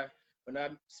 When I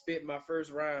spit my first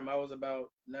rhyme, I was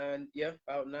about 9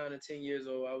 or 10 years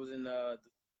old. I was in the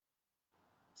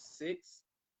 6th,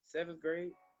 7th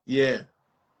grade. Yeah.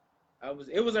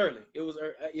 It was early.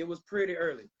 It was pretty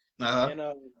early. Uh-huh. And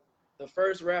the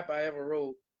first rap I ever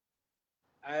wrote,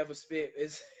 I ever spit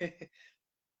is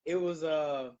it was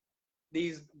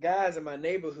these guys in my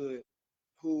neighborhood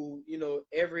who,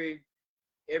 every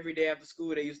day after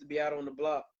school they used to be out on the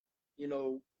block.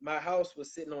 My house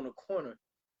was sitting on a corner,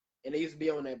 and they used to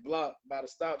be on that block by the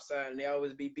stop sign, and they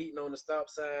always be beating on the stop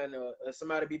sign, or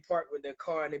somebody be parked with their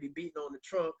car and they be beating on the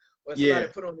trunk, or somebody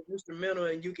put on the instrumental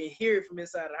and you can hear it from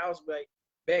inside the house. Like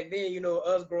back then,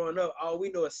 us growing up, all we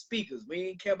know is speakers. We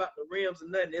ain't care about the rims or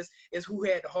nothing. It's who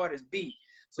had the hardest beat.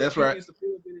 So That's people right. used to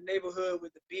pull up in the neighborhood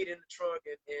with the beat in the trunk,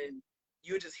 and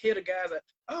you just hear the guys like,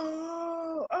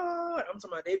 oh, I'm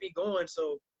talking about they be going.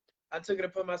 So I took it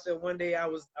upon myself. One day I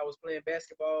was playing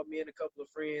basketball, me and a couple of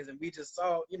friends, and we just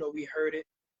saw, we heard it,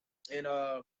 and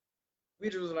we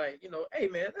just was like, hey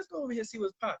man, let's go over here and see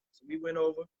what's popping. So we went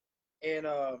over, and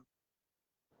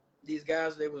these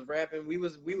guys, they was rapping. We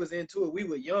was into it. We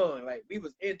were young, like we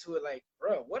was into it. Like,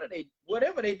 bro,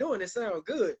 whatever they doing, it sound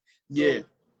good. Yeah. So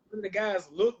one of the guys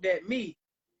looked at me.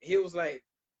 He was like,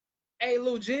 hey,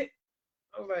 legit.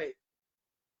 I was like,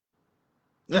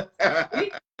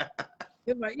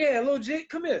 he was like, yeah, legit,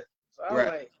 come here. So I was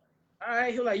like, all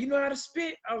right. He was like, you know how to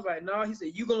spit? I was like, no. Nah. He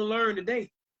said, you gonna learn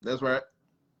today. That's right.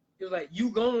 He was like, you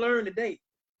gonna learn today.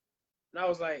 And I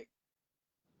was like,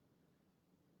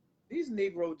 these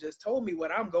Negroes just told me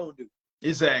what I'm gonna do.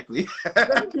 Exactly.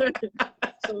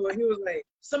 So he was like,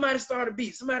 somebody start a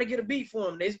beat. Somebody get a beat for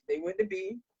him. They went to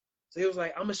beat. So he was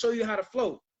like, I'm gonna show you how to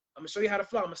flow. I'm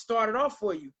gonna start it off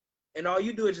for you. And all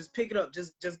you do is just pick it up.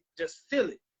 Just feel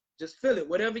it. Just feel it.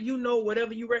 Whatever you know,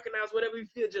 whatever you recognize, whatever you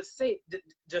feel, just say it.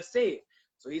 Just say it.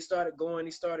 So he started going.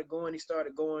 And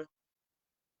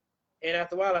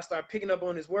after a while, I started picking up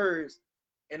on his words,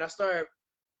 and I started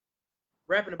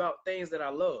rapping about things that I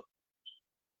love.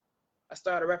 I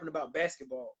started rapping about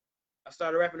basketball. I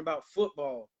started rapping about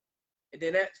football. And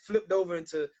then that flipped over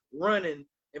into running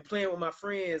and playing with my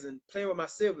friends and playing with my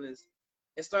siblings,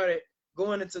 and started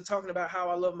going into talking about how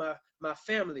I love my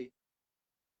family.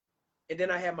 And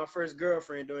then I had my first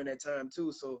girlfriend during that time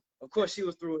too. So of course she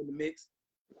was through in the mix.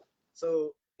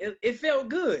 So it felt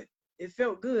good. It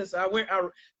felt good. So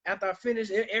after I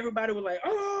finished, everybody was like,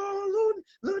 "Oh,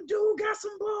 little dude got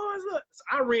some boys." Look, so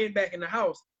I ran back in the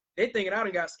house. They thinking I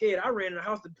done got scared. I ran in the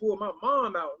house to pull my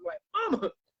mom out. I'm like,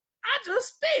 "Mama, I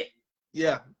just spit."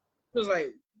 Yeah. She was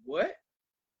like, "What?"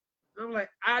 And I'm like,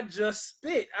 "I just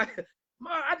spit.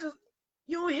 Mom,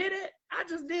 you don't hear that? I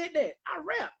just did that. I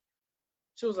rap."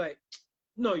 She was like,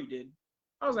 "No, you didn't."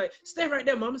 I was like, "Stay right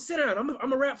there, Mama. Sit down. I'm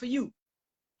gonna rap for you."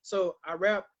 So I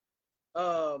rap.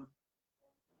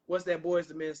 What's that Boyz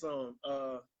II Men song?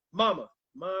 Mama,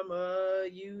 Mama,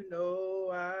 you know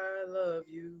I love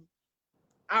you.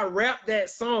 I rapped that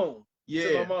song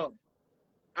to my mom.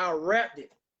 I rapped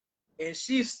it, and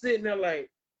she's sitting there like,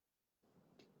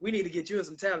 "We need to get you in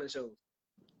some talent shows.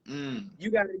 You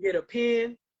got to get a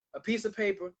pen, a piece of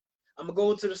paper. I'm gonna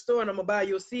go to the store and I'm gonna buy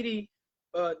you a CD.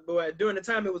 But during the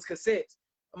time it was cassettes.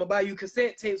 I'm gonna buy you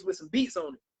cassette tapes with some beats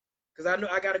on it, cause I know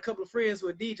I got a couple of friends who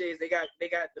are DJs. They got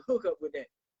the hookup with that.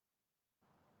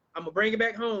 I'm gonna bring it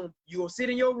back home. You gonna sit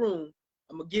in your room.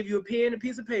 I'm gonna give you a pen, a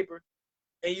piece of paper,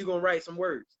 and you gonna write some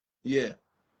words." Yeah.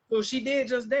 So she did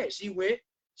just that. She went.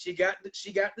 She got the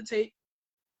tape.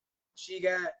 She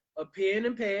got a pen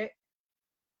and pad.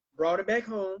 Brought it back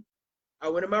home. I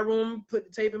went in my room, put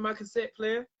the tape in my cassette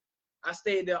player. I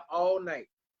stayed there all night,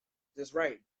 just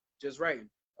writing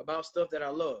about stuff that I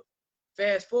love.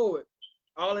 Fast forward,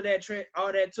 all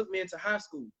that took me into high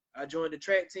school. I joined the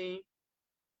track team,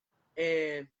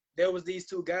 and there was these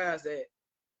two guys that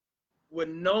were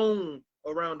known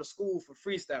around the school for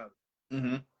freestyling.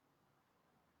 Mm-hmm.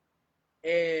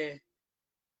 And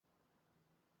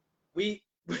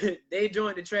they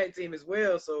joined the track team as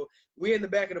well. So we're in the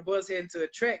back of the bus heading to a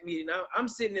track meeting. I'm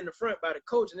sitting in the front by the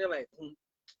coach, and they're like, boom,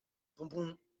 boom,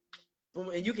 boom, boom,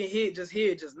 and you can hear it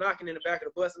just knocking in the back of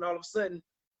the bus. And all of a sudden,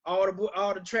 all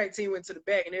the track team went to the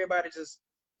back, and everybody just,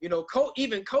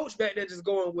 even coach back there just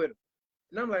going with them.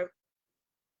 And I'm like,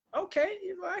 okay,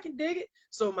 I can dig it.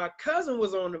 So my cousin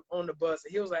was on the bus,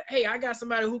 and he was like, "Hey, I got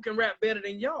somebody who can rap better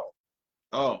than y'all."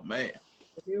 Oh man.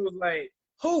 And he was like,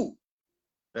 "Who?"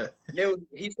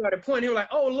 He started pointing. He was like,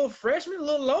 "Oh, little freshman,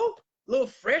 little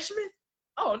freshman.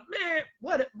 Oh man,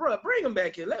 bro? Bring him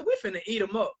back here. We finna eat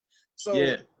him up." So,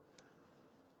 yeah.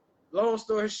 Long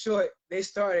story short, they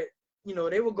started.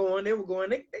 They were going. They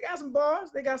got some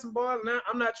bars. Now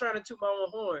I'm not trying to toot my own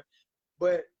horn,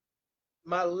 but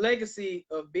my legacy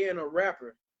of being a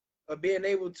rapper, of being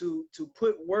able to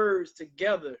put words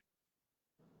together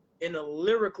in a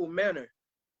lyrical manner,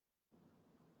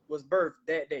 was birthed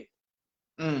that day.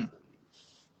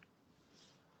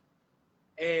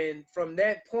 And from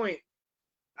that point,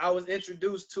 I was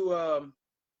introduced to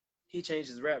he changed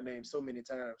his rap name so many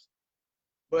times.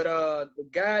 But the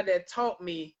guy that taught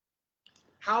me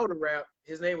how to rap,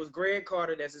 his name was Greg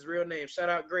Carter. That's his real name. Shout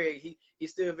out Greg.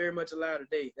 He's still very much alive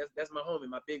today. That's my homie,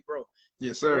 my big bro.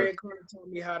 Yes, sir. Greg Carter taught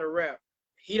me how to rap.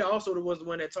 He also was the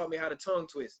one that taught me how to tongue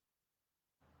twist.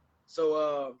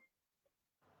 So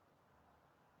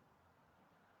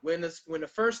when the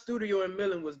first studio in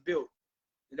Millen was built,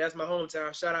 and that's my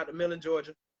hometown. Shout out to Millen,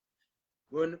 Georgia.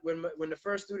 When the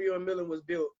first studio in Millen was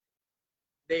built,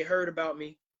 they heard about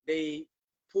me. They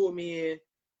pulled me in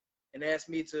and asked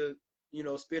me to,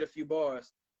 spit a few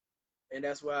bars, and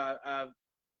that's why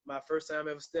my first time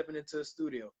ever stepping into a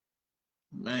studio.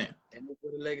 Man. And that's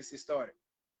where the legacy started.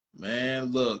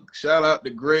 Man, look, shout out to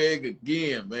Greg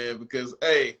again, man, because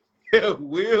hey,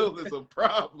 Will is a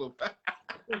problem.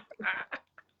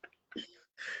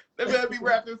 They better be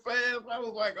rapping fast. I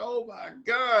was like, oh my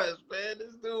gosh, man,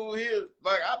 this dude here,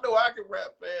 like, I know I can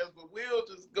rap fast, but Will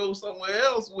just go somewhere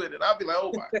else with it. I'll be like,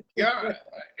 oh my God.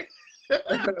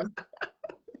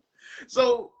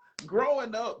 So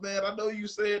growing up, man, I know you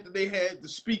said that they had the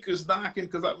speakers knocking,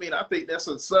 because I think that's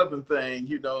a Southern thing,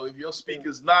 if your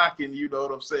speakers knocking, you know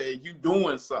what I'm saying, you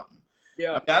doing something.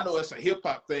 Yeah. I know it's a hip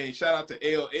hop thing. Shout out to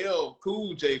LL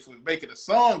Cool J for making a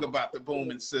song about the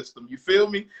booming system. You feel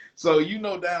me? So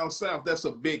down south, that's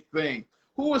a big thing.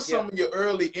 Who are some of your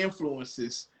early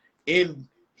influences in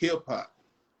hip hop?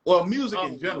 Well, music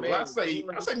in general. Man. I say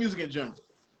music in general.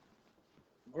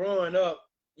 Growing up,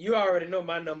 you already know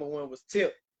my number one was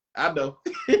Tip. I know.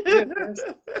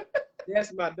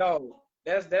 That's my dog.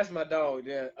 That's my dog.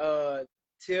 Yeah.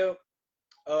 Tip.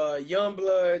 Young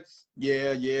Bloods.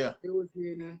 Yeah. It was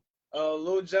hitting.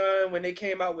 Lil Jon when they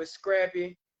came out with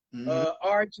Scrappy.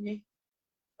 Archie.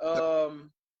 Man,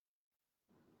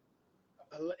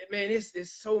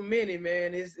 it's so many,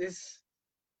 man. It's.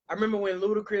 I remember when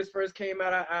Ludacris first came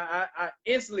out, I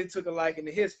instantly took a liking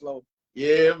to his flow.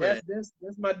 Yeah, man. That's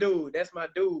my dude. That's my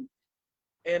dude.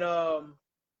 And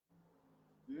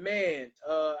man,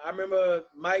 I remember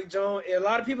Mike Jones. A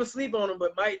lot of people sleep on him,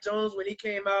 but Mike Jones when he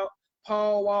came out,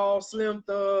 Paul Wall, Slim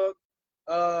Thug.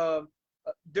 Uh,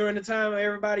 During the time,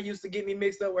 everybody used to get me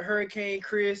mixed up with Hurricane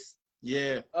Chris.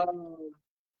 Yeah.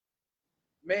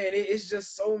 Man, it's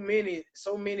just so many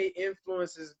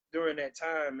influences during that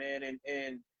time, man.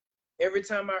 And every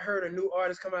time I heard a new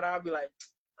artist come out, I'll be like,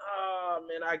 oh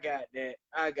man, I got that.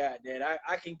 I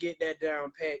can get that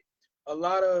down pat. A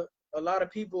lot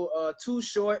of people, Too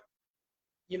Short,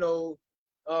 you know,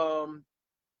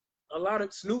 a lot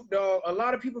of Snoop Dogg, a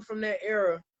lot of people from that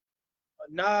era,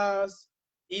 Nas,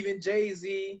 even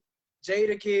Jay-Z,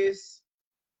 Jadakiss.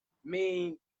 I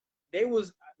mean, I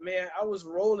was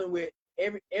rolling with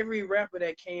every rapper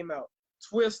that came out.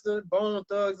 Twista, Bone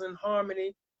Thugs and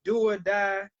Harmony, Do or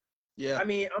Die. Yeah. I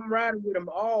mean, I'm riding with them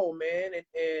all, man.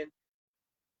 And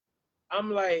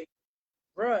I'm like,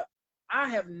 bruh, I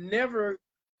have never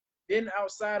been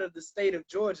outside of the state of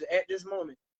Georgia at this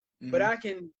moment. Mm-hmm. But I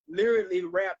can literally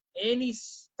rap any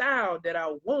style that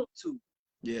I want to.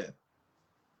 Yeah.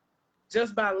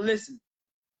 Just by listening.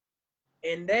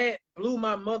 And that blew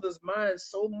my mother's mind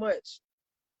so much.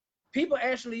 People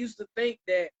actually used to think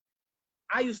that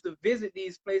I used to visit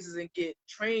these places and get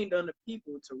trained under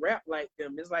people to rap like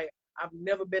them. It's like I've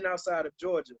never been outside of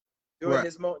Georgia during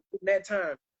this moment. In that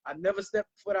time, I've never stepped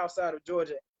foot outside of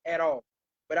Georgia at all.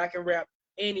 But I can rap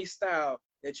any style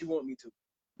that you want me to.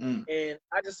 And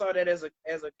I just saw that as a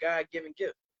God-given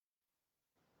gift.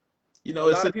 You know,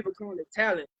 a lot of people call it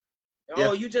talent. Yeah.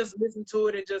 Oh, you just listen to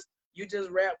it and you just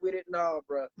rap with it. No,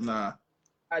 bro. Nah.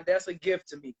 That's a gift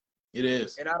to me. It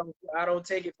is. And I don't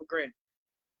take it for granted.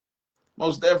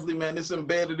 Most definitely, man. It's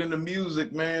embedded in the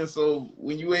music, man. So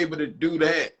when you're able to do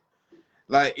that,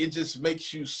 like, it just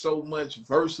makes you so much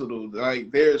versatile.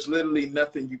 Like, there's literally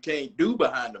nothing you can't do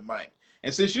behind the mic.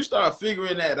 And since you start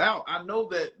figuring that out, I know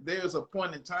that there's a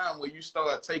point in time where you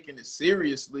start taking it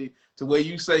seriously to where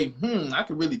you say, I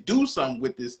can really do something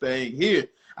with this thing here.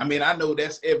 I mean, I know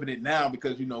that's evident now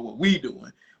because you know what we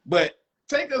doing. But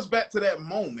take us back to that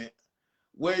moment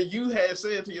where you had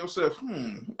said to yourself,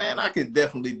 man, I can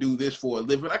definitely do this for a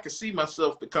living. I can see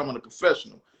myself becoming a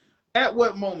professional. At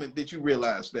what moment did you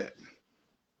realize that?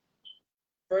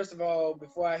 First of all,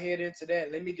 before I head into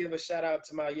that, let me give a shout out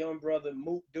to my young brother,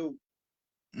 Mook Duke.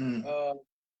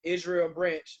 Israel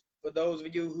Branch. For those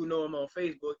of you who know him on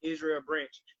Facebook, Israel Branch.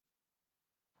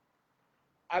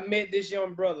 I met this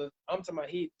young brother. I'm talking about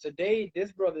today,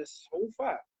 this brother is so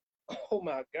fire. Oh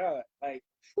my God. Like,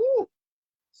 whew,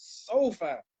 so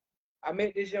fire. I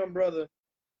met this young brother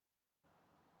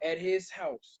at his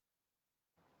house.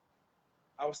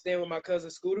 I was staying with my cousin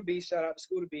Scooter B. Shout out to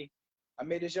Scooter B. I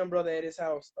met this young brother at his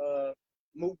house,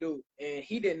 Mook Dude, and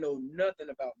he didn't know nothing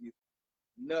about music.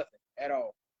 Nothing at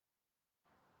all.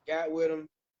 Got with him.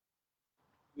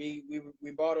 We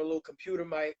bought a little computer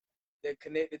mic that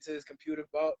connected to his computer,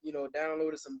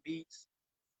 downloaded some beats.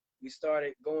 We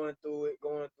started going through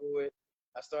it.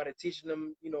 I started teaching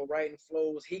him, writing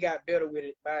flows. He got better with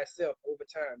it by himself over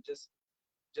time. Just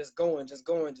going.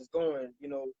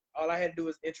 All I had to do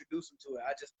was introduce him to it.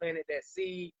 I just planted that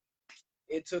seed.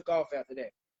 It took off after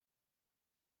that.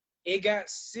 It got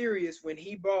serious when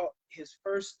he bought his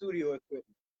first studio equipment.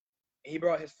 He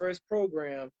brought his first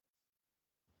program,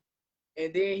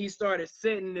 and then he started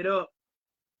setting it up.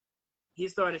 He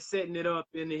started setting it up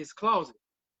in his closet.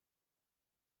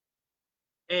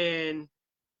 And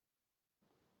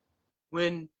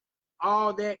when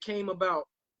all that came about,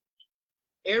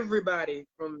 everybody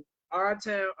from our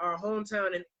town, our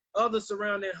hometown, and other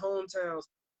surrounding hometowns,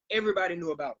 everybody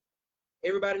knew about it.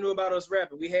 Everybody knew about us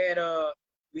rapping. We had a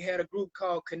group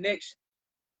called Connection.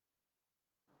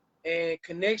 And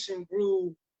Connection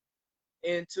grew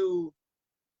into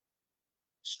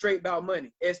Straight Bout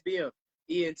Money, SBM,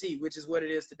 ENT, which is what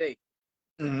it is today.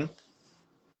 And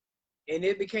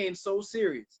it became so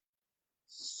serious,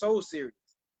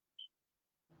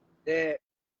 that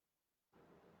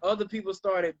other people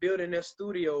started building their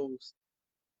studios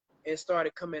and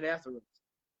started coming after us.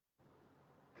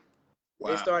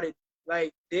 Wow. They started,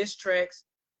 like, diss tracks.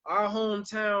 Our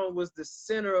hometown was the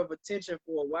center of attention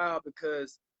for a while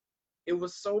because it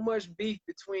was so much beef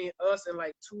between us and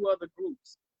like two other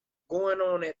groups going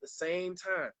on at the same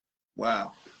time.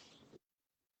 Wow.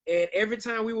 And every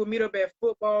time we would meet up at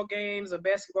football games or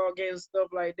basketball games and stuff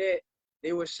like that,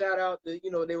 they would shout out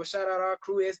our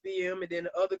crew, SBM, and then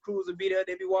the other crews would be there.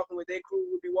 They'd be walking with their crew,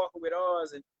 we'd be walking with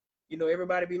ours, and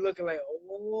everybody be looking like,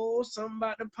 oh, something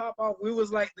about to pop off. We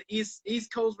was like the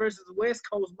East Coast versus the West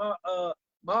Coast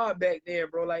mob back then,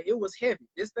 bro. Like, it was heavy.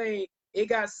 This thing, it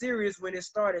got serious when it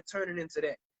started turning into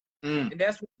that. Mm. And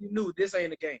that's when you knew this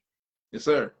ain't a game. Yes,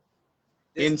 sir.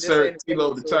 This Insert ain't a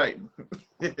T-Lo game. the So Titan.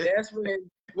 that's when,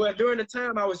 well, during the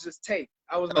time I was just Tate.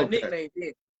 I was my Okay. nickname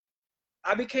then.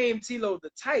 I became T-Lo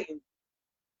the Titan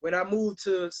when I moved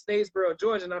to Statesboro,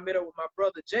 Georgia, and I met up with my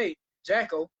brother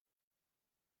Jacko,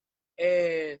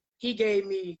 and he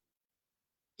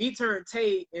turned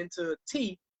Tay into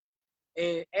T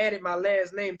and added my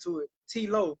last name to it,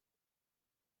 T-Lo.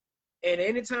 And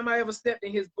anytime I ever stepped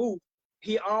in his booth,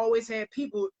 he always had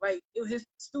people, like his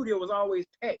studio was always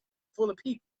packed full of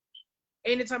people.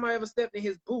 Anytime I ever stepped in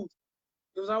his booth,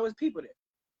 there was always people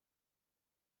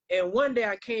there. And one day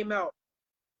I came out,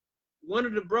 one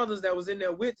of the brothers that was in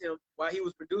there with him while he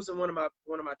was producing one of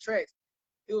my tracks,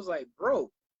 he was like,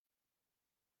 "Bro,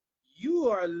 you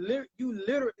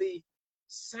literally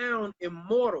sound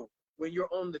immortal when you're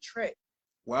on the track.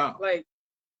 Wow. Like,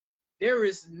 there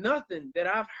is nothing that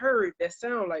I've heard that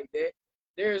sound like that.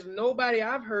 There's nobody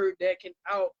I've heard that can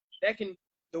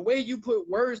the way you put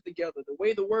words together, the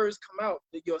way the words come out,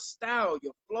 your style,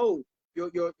 your flow,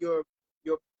 your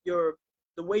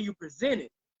the way you present it,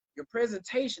 your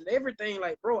presentation, everything.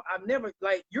 Like, bro, I've never,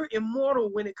 like, you're immortal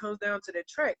when it comes down to that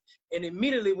track." And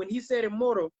immediately when he said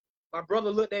immortal, my brother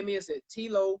looked at me and said,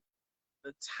 "T-Lo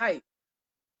the Titan."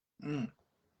 Mm.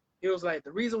 He was like,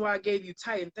 "The reason why I gave you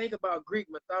Titan, think about Greek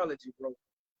mythology, bro.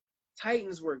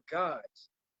 Titans were gods."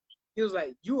 He was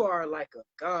like, "You are like a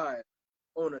god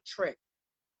on a track.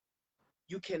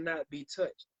 You cannot be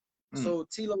touched." Mm. So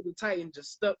T-Lo the Titan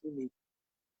just stuck with me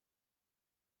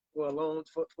for a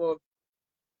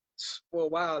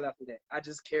while after that. I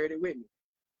just carried it with me.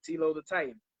 T-Lo the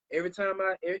Titan. Every time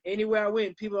anywhere I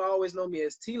went, people always know me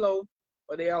as T-Lo,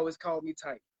 or they always call me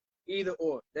Titan. Either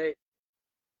or.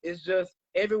 It's just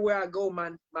everywhere I go,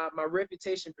 my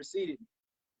reputation preceded me.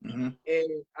 Mm-hmm.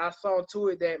 And I saw to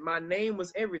it that my name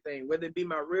was everything, whether it be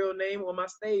my real name or my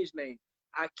stage name.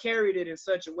 I carried it in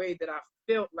such a way that I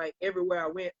felt like everywhere I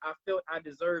went, I felt I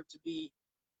deserved to be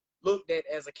looked at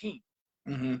as a king.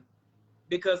 Mm-hmm.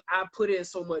 Because I put in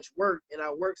so much work and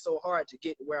I worked so hard to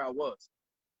get to where I was.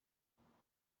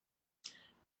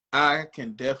 I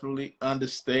can definitely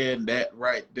understand that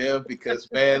right there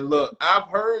because, man, look, I've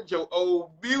heard your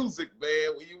old music,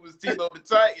 man, when you was T-Lo the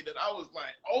Titan, and I was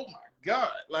like, oh my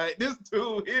God, like this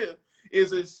dude here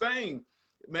is insane.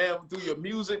 Man, through your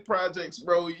music projects,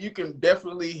 bro, you can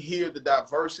definitely hear the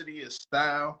diversity of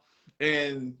style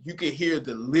and you can hear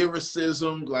the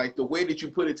lyricism, like the way that you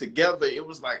put it together. It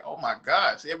was like, oh my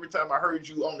gosh, every time I heard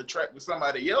you on the track with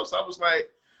somebody else, I was like,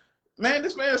 man,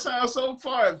 this man sounds so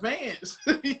far advanced.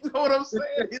 You know what I'm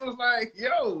saying? It was like,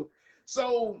 yo.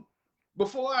 So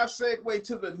before I segue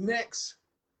to the next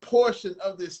portion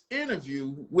of this interview,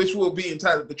 which will be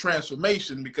entitled The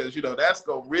Transformation, because, you know, that's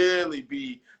going to really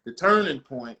be the turning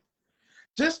point.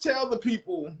 Just tell the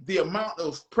people the amount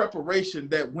of preparation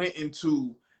that went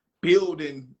into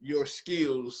building your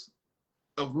skills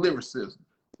of lyricism.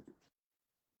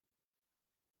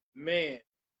 Man,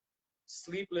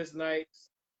 sleepless nights,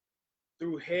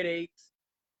 through headaches,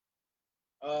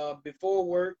 before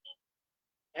work,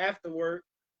 after work.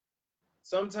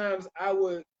 Sometimes I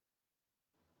would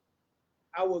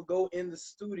go in the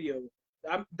studio.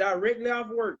 I'm directly off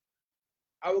work.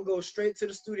 I would go straight to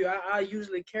the studio. I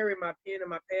usually carry my pen and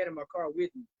my pad in my car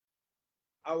with me.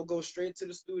 I would go straight to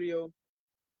the studio,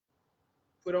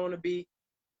 put on a beat,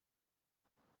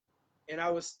 and I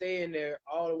was staying there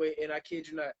all the way. And I kid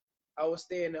you not, I was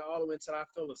staying there all the way until I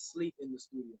fell asleep in the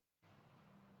studio.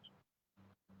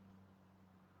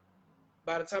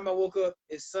 By the time I woke up,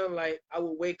 it's sunlight. I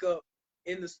would wake up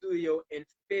in the studio and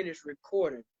finish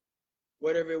recording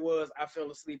whatever it was I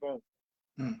fell asleep on.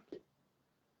 Mm.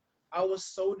 I was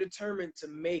so determined to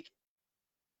make it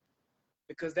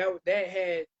because that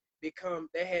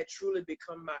had truly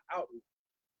become my outlet.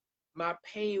 My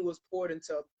pain was poured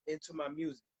into my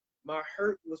music. My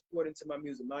hurt was poured into my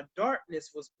music. My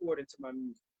darkness was poured into my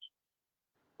music.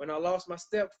 When I lost my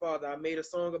stepfather, I made a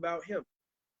song about him.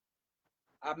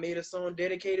 I made a song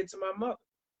dedicated to my mother.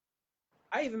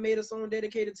 I even made a song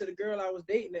dedicated to the girl I was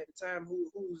dating at the time,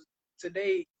 who's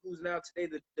now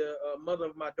the mother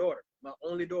of my daughter, my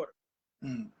only daughter.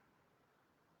 Mm.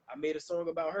 I made a song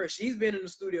about her. She's been in the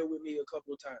studio with me a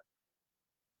couple of times,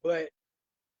 but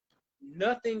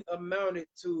nothing amounted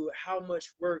to how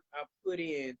much work I put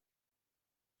in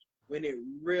when it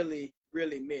really,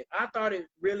 really meant. I thought it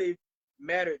really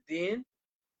mattered then,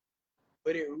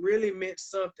 but it really meant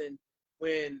something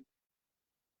when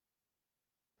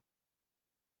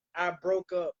I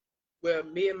broke up. Well,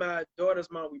 me and my daughter's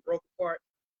mom, we broke apart,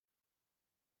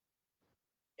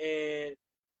 and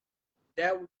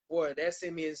that boy, that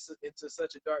sent me into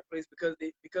such a dark place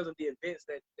because of the events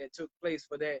that took place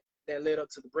for that led up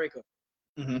to the breakup.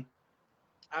 Mm-hmm.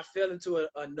 I fell into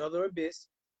another abyss.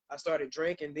 I started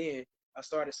drinking then. I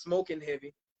started smoking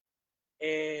heavy.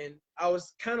 And I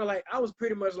was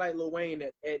pretty much like Lil Wayne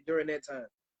during that time.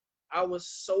 I was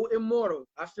so immortal.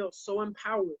 I felt so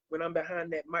empowered when I'm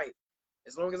behind that mic.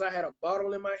 As long as I had a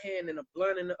bottle in my hand and a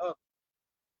blunt in the other,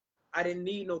 I didn't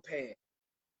need no pad.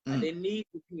 I Mm. didn't need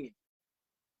the pen.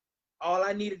 All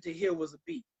I needed to hear was a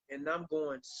beat, and I'm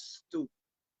going stupid.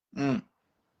 Mm.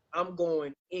 I'm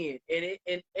going in,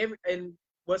 and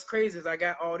what's crazy is I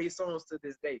got all these songs to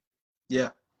this day. Yeah.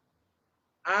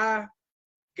 I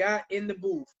got in the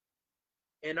booth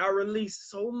and I released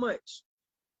so much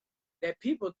that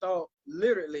people thought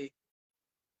literally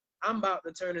I'm about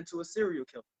to turn into a serial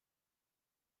killer.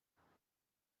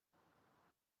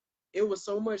 It was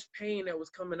so much pain that was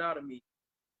coming out of me.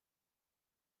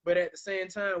 But at the same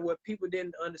time, what people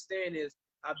didn't understand is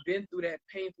I've been through that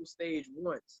painful stage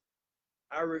once.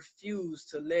 I refuse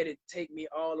to let it take me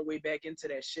all the way back into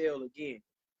that shell again.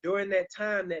 During that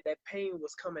time that pain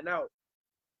was coming out,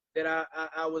 that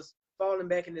I was falling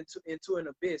back into an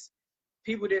abyss,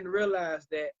 people didn't realize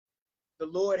that the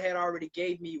Lord had already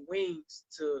gave me wings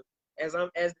to, as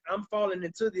I'm falling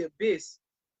into the abyss,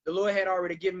 the Lord had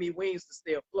already given me wings to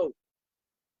stay afloat.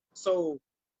 So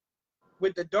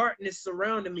with the darkness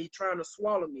surrounding me, trying to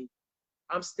swallow me,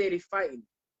 I'm steady fighting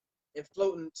and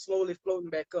slowly floating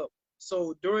back up.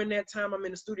 So during that time I'm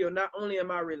in the studio, not only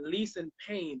am I releasing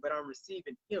pain, but I'm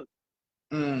receiving healing.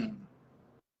 Mm.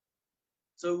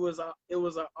 So it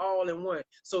was a all in one.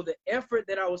 So the effort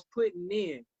that I was putting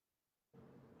in,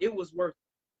 it was worth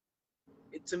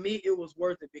it. To me, it was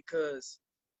worth it because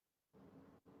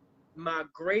my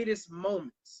greatest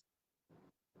moments,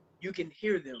 you can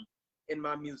hear them in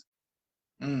my music.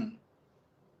 Mm.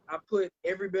 I put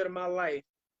every bit of my life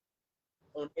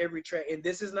on every track, and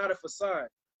this is not a facade.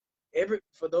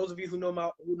 For those of you who know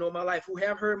my life, who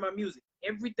have heard my music,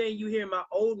 everything you hear in my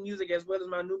old music as well as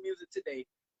my new music today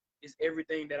is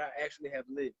everything that I actually have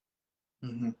lived.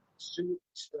 Mm-hmm.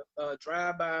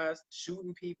 Drive-bys,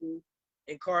 shooting people,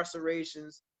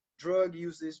 incarcerations, drug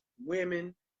usage,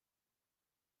 women.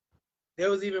 There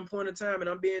was even a point in time, and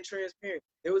I'm being transparent,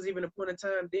 there was even a point in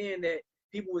time then that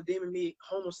people were deeming me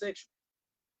homosexual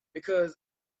because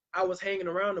I was hanging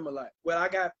around them a lot. Well, I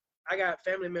got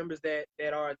family members that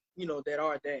are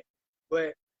that,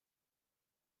 but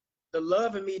the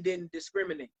love in me didn't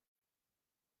discriminate.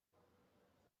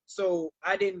 So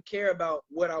I didn't care about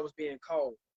what I was being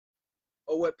called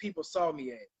or what people saw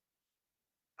me as.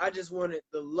 I just wanted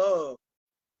the love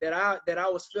that I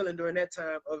was feeling during that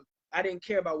time of I didn't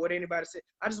care about what anybody said.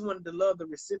 I just wanted the love to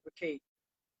reciprocate.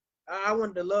 I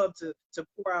wanted the love to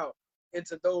pour out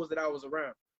into those that I was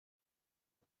around.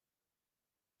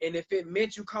 And if it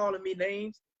meant you calling me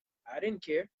names, I didn't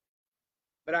care.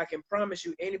 But I can promise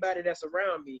you, anybody that's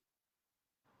around me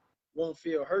won't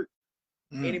feel hurt.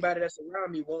 Mm. Anybody that's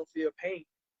around me won't feel pain.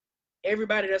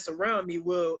 Everybody that's around me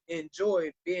will enjoy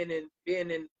being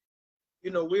in,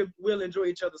 we'll enjoy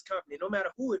each other's company, no matter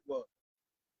who it was.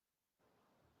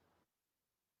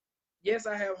 Yes,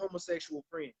 I have homosexual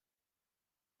friends,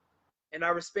 and I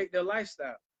respect their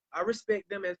lifestyle. I respect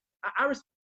them as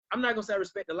I'm not gonna say I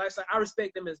respect the lifestyle. I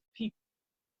respect them as people.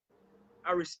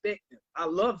 I respect them. I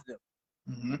love them.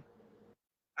 Mm-hmm.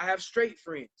 I have straight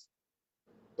friends,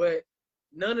 but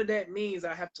none of that means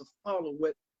I have to follow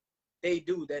what they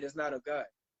do that is not of God.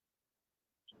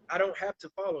 I don't have to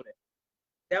follow that.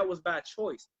 That was by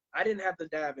choice. I didn't have to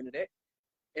dive into that,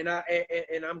 and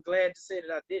I'm glad to say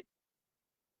that I did.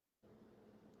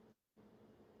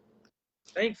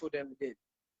 Thankful that I did.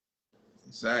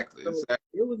 Exactly. So Exactly.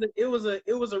 it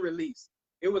was a release.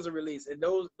 It was a release, and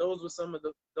those were some of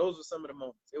the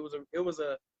moments. It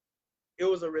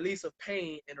was a release of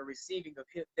pain and a receiving of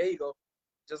healing. There you go.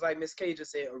 Just like Miss K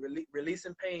just said,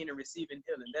 releasing pain and receiving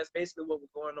healing. That's basically what was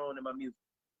going on in my music.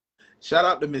 Shout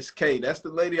out to Miss K. That's the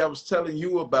lady I was telling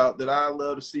you about that I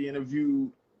love to see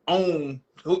interviewed on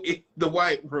the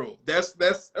White Room. That's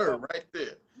her right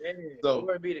there. Man, So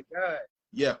glory be to God.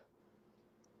 yeah,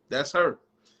 that's her.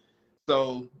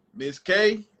 So Miss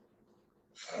K,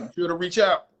 be sure to reach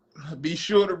out. Be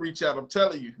sure to reach out. I'm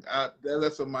telling you,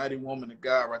 that's a mighty woman of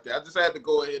God right there. I just had to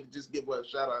go ahead and just give her a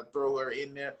shout out and throw her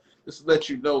in there just to let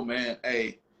you know, man.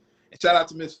 Hey, and shout out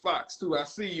to Miss Fox too. I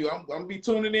see you. I'm gonna be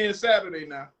tuning in Saturday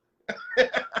now.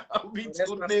 I'll be That's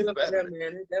my tuning in sister, Saturday.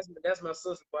 man. That's my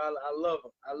sister. But I love her.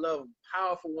 I love her.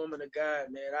 Powerful woman of God,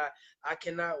 man. I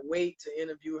cannot wait to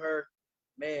interview her,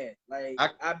 man. Like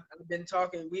I've been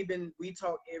talking. We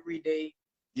talk every day.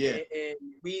 Yeah. And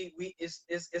we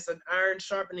it's an iron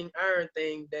sharpening iron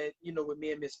thing that, you know, with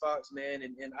me and Miss Fox, man.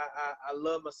 And I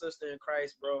love my sister in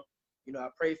Christ, bro. You know, I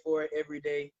pray for her every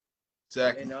day.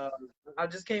 Exactly. And I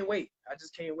just can't wait. I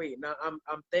just can't wait. Now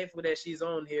I'm thankful that she's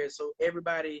on here so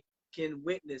everybody can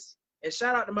witness. And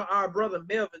shout out to our brother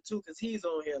Melvin too, because he's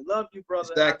on here. Love you, brother.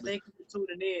 I Exactly. thank you for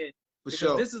tuning in, For because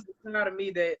sure. this is the side of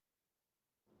me that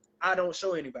I don't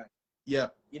show anybody. Yeah.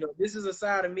 You know, this is a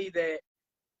side of me that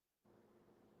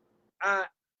I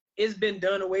it's been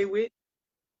done away with,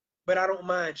 but I don't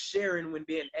mind sharing when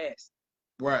being asked.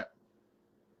 Right.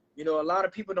 You know, a lot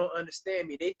of people don't understand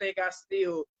me. They think I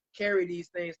still carry these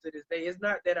things to this day. It's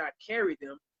not that I carry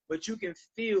them, but you can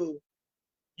feel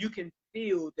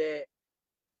that,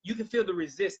 you can feel the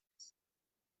resistance.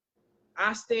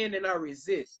 I stand and I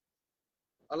resist.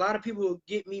 A lot of people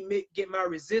get my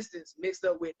resistance mixed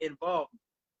up with involvement.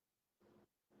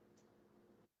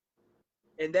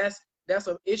 And that's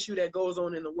an issue that goes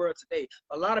on in the world today.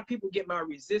 A lot of people get my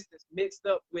resistance mixed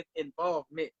up with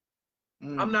involvement.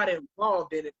 I'm not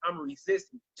involved in it. I'm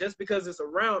resisting. Just because it's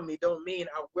around me don't mean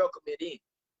I welcome it in.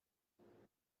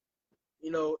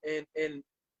 You know, and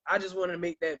I just wanted to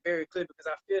make that very clear, because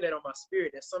I feel that on my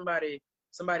spirit that somebody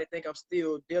think I'm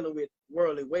still dealing with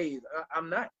worldly ways. I'm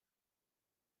not.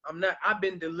 I'm not. I've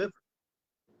been delivered.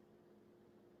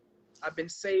 I've been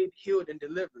saved, healed, and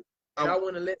delivered. And I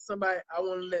want to let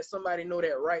somebody know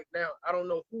that right now. I don't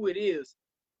know who it is,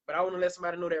 but I want to let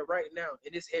somebody know that right now.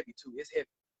 And it's heavy too. It's heavy.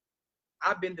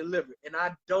 I've been delivered, and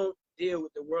I don't deal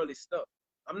with the worldly stuff.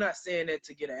 I'm not saying that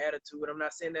to get an attitude. I'm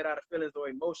not saying that out of feelings or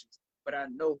emotions, but I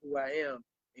know who I am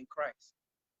in Christ.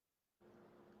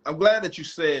 I'm glad that you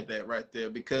said that right there,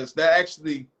 because that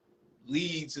actually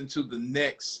leads into the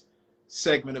next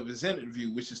segment of his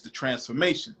interview, which is the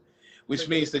transformation, which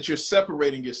means that you're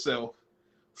separating yourself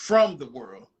from the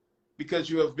world because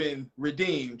you have been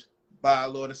redeemed by our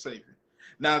Lord and Savior.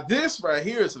 Now, this right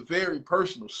here is a very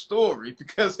personal story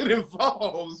because it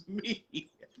involves me.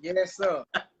 Yes, sir.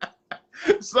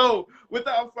 So,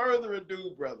 without further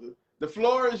ado, brother, the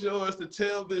floor is yours to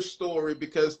tell this story,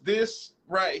 because this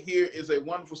right here is a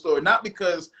wonderful story. Not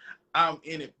because I'm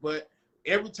in it, but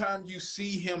every time you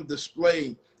see him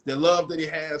display the love that he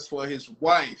has for his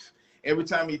wife, every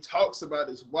time he talks about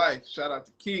his wife, shout out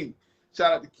to King,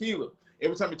 shout out to Keela,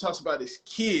 every time he talks about his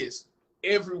kids,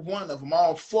 every one of them,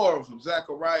 all four of them,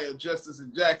 Zachariah, Justice,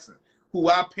 and Jackson, who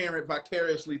I parent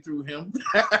vicariously through him.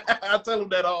 I tell him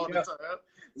that all the time.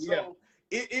 So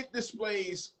it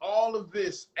displays all of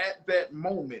this at that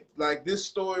moment. Like this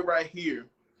story right here,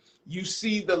 you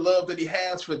see the love that he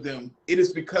has for them. It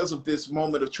is because of this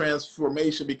moment of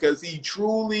transformation, because he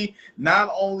truly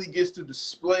not only gets to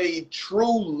display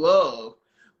true love,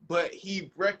 but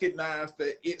he recognized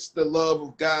that it's the love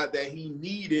of God that he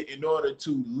needed in order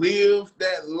to live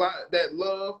that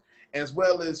love, as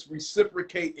well as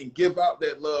reciprocate and give out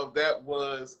that love that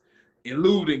was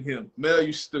eluding him. Mel,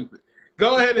 you stupid.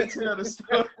 Go ahead and tell the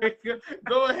story.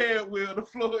 Go ahead, Will. The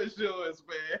floor is yours,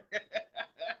 man.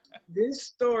 This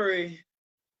story,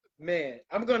 man,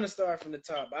 I'm gonna start from the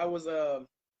top. I was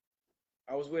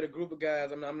with a group of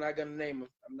guys. I'm not gonna name them.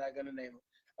 I'm not gonna name them.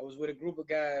 I was with a group of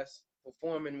guys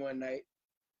performing one night,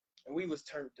 and we was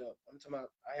turned up. I'm talking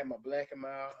about. I had my black and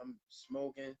mild. I'm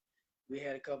smoking. We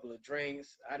had a couple of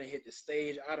drinks. I done hit the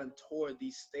stage. I done tore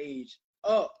the stage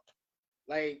up.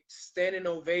 Like standing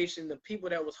ovation. The people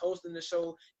that was hosting the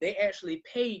show, they actually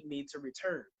paid me to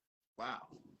return. Wow.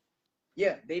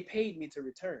 Yeah, they paid me to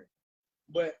return.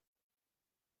 But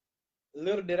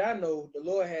little did I know, the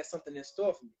Lord had something in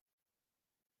store for me.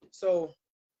 So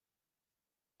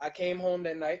I came home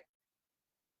that night,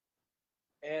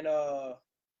 and I'm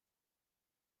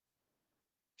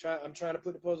trying to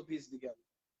put the puzzle pieces together.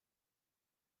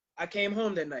 I came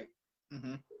home that night,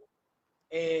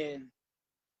 and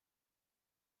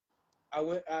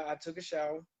I took a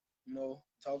shower,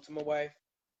 talked to my wife.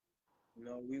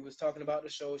 We was talking about the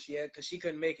show. Because she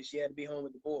couldn't make it. She had to be home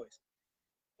with the boys.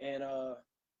 And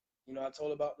I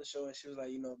told her about the show, and she was like,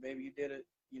 baby, you did it.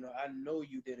 I know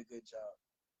you did a good job.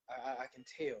 I can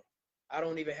tell. I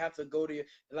don't even have to go to your,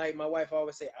 like my wife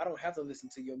always say, I don't have to listen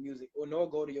to your music or nor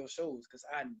go to your shows, because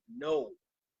I know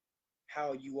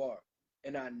how you are,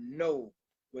 and I know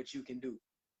what you can do.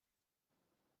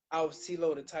 I was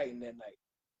T-Lo the Titan that night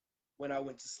when I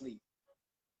went to sleep.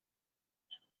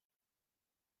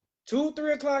 2,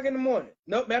 3 o'clock in the morning.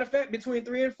 No, matter of fact, between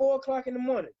 3 and 4 o'clock in the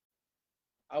morning,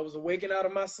 I was awakened out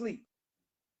of my sleep.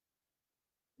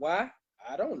 Why?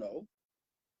 I don't know.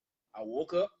 I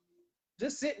woke up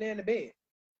just sitting there in the bed.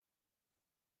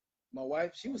 My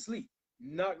wife, she was asleep,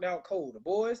 knocked out cold. The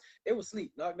boys, they were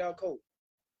asleep, knocked out cold.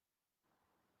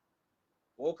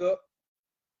 Woke up,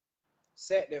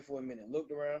 sat there for a minute,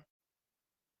 looked around.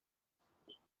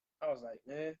 I was like,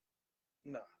 man,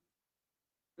 nah,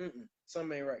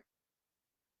 something ain't right.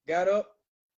 Got up,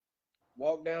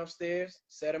 walked downstairs,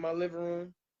 sat in my living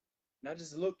room, and I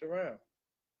just looked around.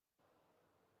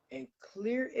 And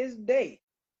clear as day,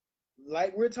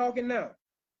 like we're talking now,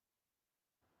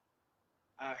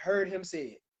 I heard him say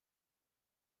it.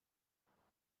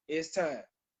 It's time.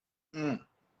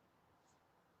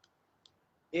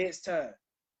 It's time.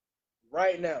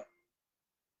 Right now.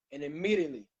 And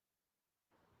immediately,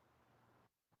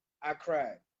 I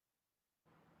cried.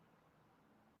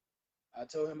 I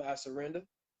told him I surrender.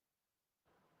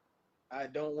 I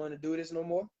don't want to do this no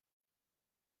more.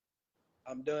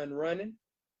 I'm done running.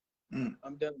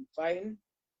 I'm done fighting.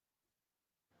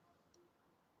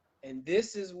 And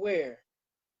this is where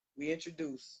we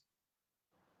introduce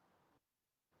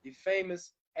the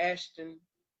famous Ashton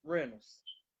Reynolds.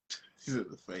 He's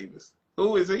the famous.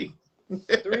 Who is he?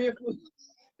 3 or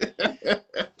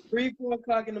 4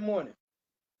 o'clock in the morning.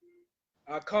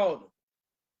 I called him.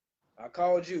 I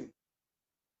called you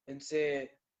and said,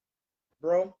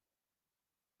 bro,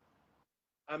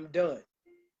 I'm done.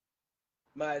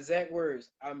 My exact words,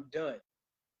 I'm done.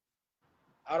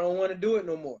 I don't want to do it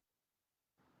no more.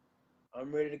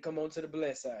 I'm ready to come on to the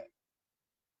blessed side.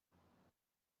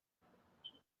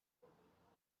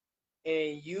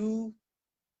 And you,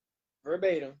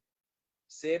 verbatim,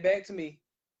 said back to me,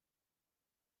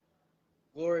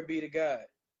 glory be to God.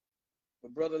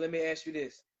 But brother, let me ask you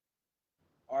this.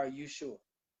 Are you sure?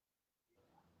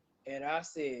 And I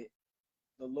said,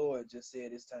 the Lord just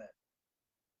said it's time.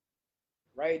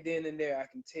 Right then and there, I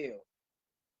can tell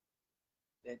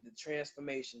that the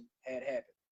transformation had happened.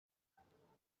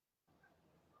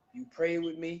 You prayed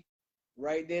with me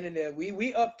right then and there.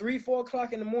 We up 3, 4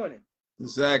 o'clock in the morning.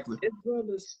 Exactly. This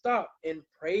brother stopped and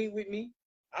prayed with me.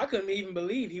 I couldn't even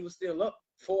believe he was still up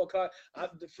 4 o'clock.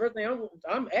 The first thing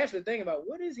I'm actually thinking about,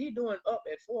 what is he doing up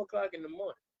at 4 o'clock in the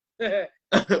morning?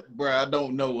 Bro, I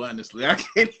don't know, honestly. I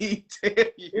can't even tell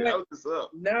you. Yeah. What's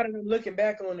up. Now that I'm looking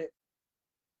back on it,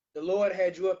 the Lord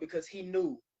had you up because he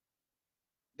knew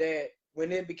that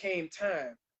when it became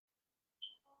time,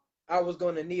 I was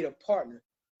going to need a partner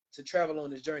to travel on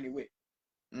this journey with.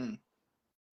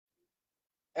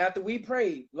 After we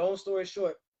prayed, long story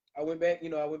short, I went back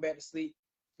to sleep,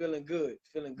 feeling good.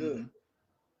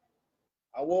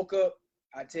 I woke up,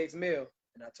 I text Mel,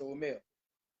 and I told Mel.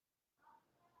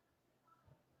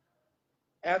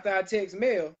 After I text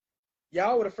Mel,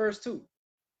 y'all were the first two.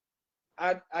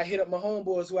 I hit up my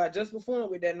homeboys who I just performed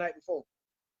with that night before.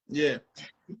 Yeah.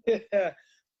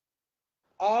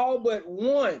 All but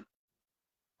one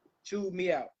chewed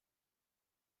me out.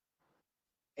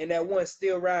 And that one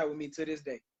still ride with me to this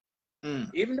day.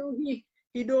 Even though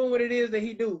he doing what it is that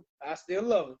he do, I still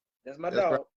love him. That's my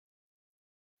dog. Right.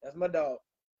 That's my dog.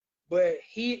 But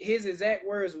his exact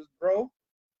words was, bro,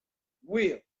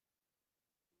 Will,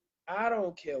 I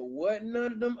don't care what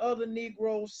none of them other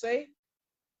Negroes say.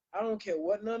 I don't care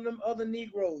what none of them other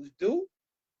Negroes do.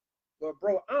 But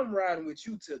bro, I'm riding with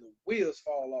you till the wheels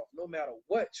fall off, no matter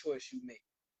what choice you make.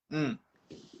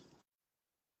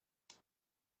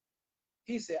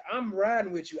 He said, I'm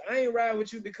riding with you. I ain't riding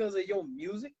with you because of your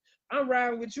music. I'm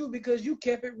riding with you because you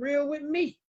kept it real with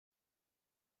me.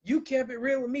 You kept it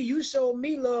real with me. You showed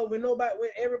me love when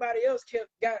everybody else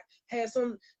had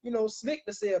some, slick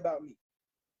to say about me.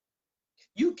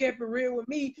 You kept it real with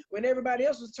me when everybody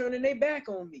else was turning their back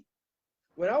on me.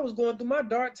 When I was going through my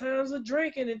dark times of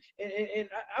drinking and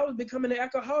I was becoming an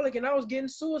alcoholic and I was getting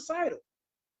suicidal.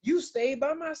 You stayed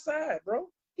by my side, bro.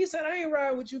 He said, I ain't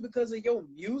riding with you because of your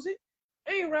music.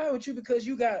 I ain't riding with you because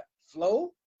you got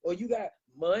flow or you got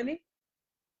money.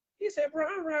 He said, bro,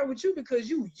 I'm riding with you because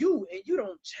you and you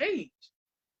don't change.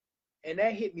 And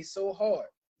that hit me so hard.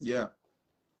 Yeah.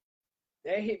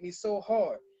 That hit me so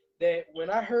hard that when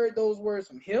I heard those words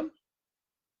from him,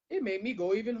 it made me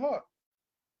go even harder.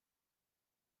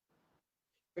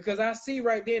 Because I see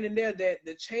right then and there that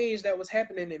the change that was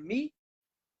happening in me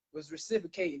was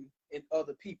reciprocating in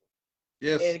other people.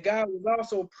 Yes. And God was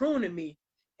also pruning me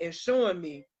and showing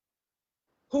me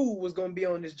who was going to be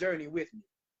on this journey with me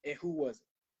and who wasn't.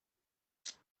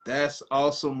 That's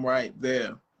awesome right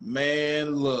there.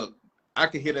 Man, look, I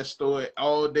could hear that story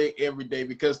all day, every day,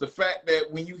 because the fact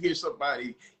that when you hear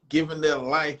somebody giving their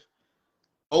life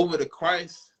over to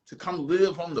Christ to come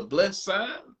live on the blessed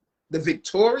side, the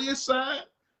victorious side,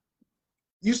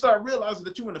 you start realizing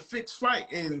that you're in a fixed fight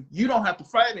and you don't have to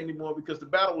fight anymore because the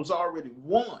battle was already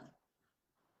won.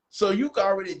 So you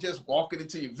already just walking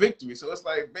into your victory. So it's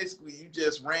like basically you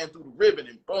just ran through the ribbon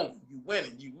and boom, you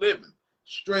winning, you living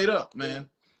straight up, man.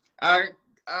 I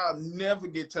I'll never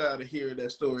get tired of hearing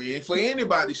that story. And for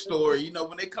anybody's story, you know,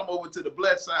 when they come over to the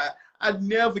blessed side, I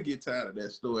never get tired of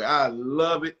that story. I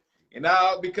love it. And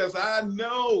because I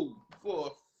know for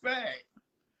a fact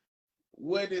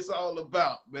what it's all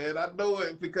about, man. I know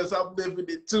it because I'm living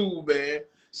it too, man.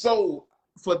 So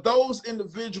for those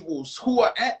individuals who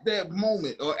are at that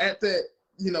moment or at that,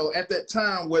 you know, at that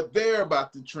time where they're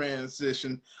about to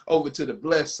transition over to the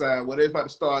blessed side, where they're about to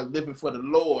start living for the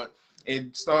Lord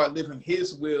and start living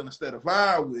his will instead of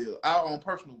our will, our own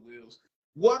personal wills,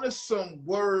 what are some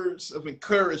words of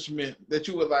encouragement that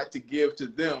you would like to give to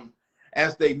them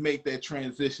as they make that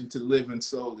transition to living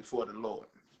solely for the Lord?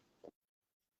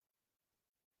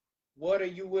 What are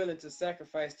you willing to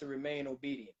sacrifice to remain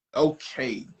obedient?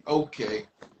 Okay.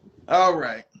 All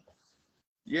right.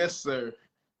 Yes, sir.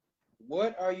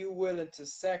 What are you willing to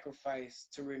sacrifice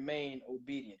to remain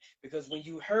obedient? Because when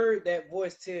you heard that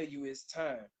voice tell you it's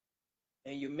time,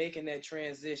 and you're making that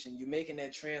transition, you're making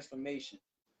that transformation,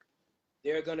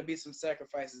 there are going to be some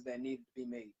sacrifices that need to be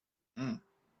made.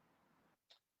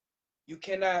 You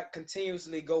cannot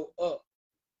continuously go up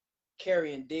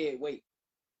carrying dead weight,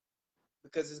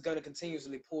 because it's going to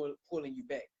continuously pulling you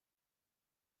back.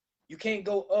 You can't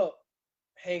go up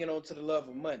hanging on to the love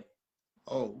of money.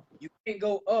 Oh. You can't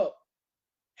go up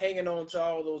hanging on to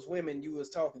all those women you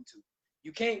was talking to.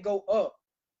 You can't go up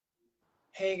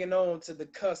hanging on to the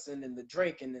cussing and the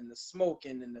drinking and the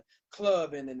smoking and the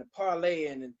clubbing and the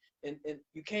parlaying, and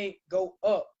you can't go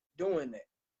up doing that.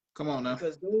 Come on now.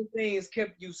 Because those things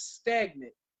kept you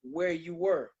stagnant where you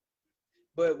were.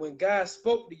 But when God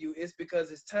spoke to you, it's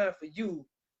because it's time for you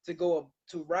to go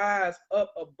to rise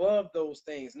up above those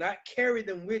things, not carry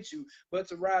them with you, but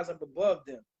to rise up above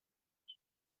them.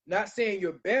 Not saying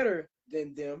you're better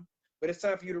than them, but it's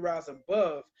time for you to rise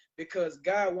above, because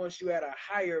God wants you at a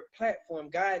higher platform.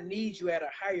 God needs you at a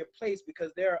higher place,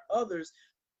 because there are others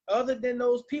other than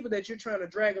those people that you're trying to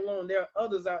drag along. There are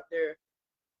others out there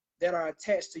that are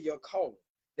attached to your calling,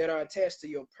 that are attached to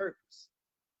your purpose.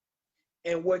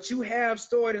 And what you have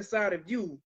stored inside of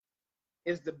you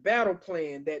is the battle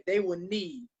plan that they will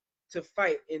need to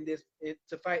fight this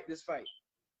fight.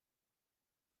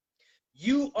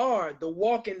 You are the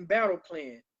walking battle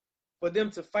plan for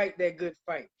them to fight that good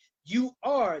fight. You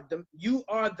are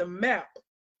the map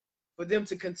for them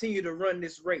to continue to run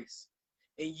this race.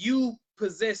 And you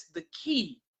possess the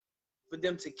key for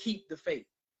them to keep the faith.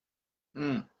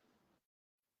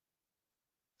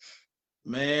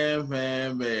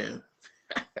 Man.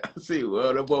 See,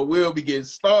 well, the boy will be getting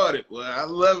started. Well, I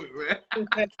love it,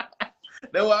 man.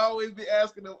 They will always be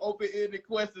asking them open-ended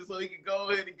questions so he can go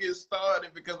ahead and get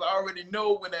started, because I already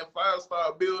know when that fire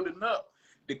starts building up.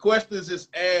 The questions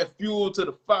just add fuel to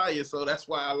the fire, so that's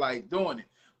why I like doing it.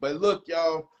 But look,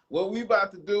 y'all, what we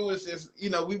about to do is just, you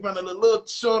know, we run a little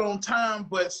short on time,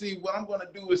 but see, what I'm going to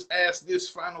do is ask this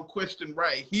final question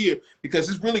right here, because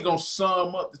it's really going to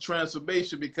sum up the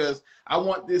transformation, because I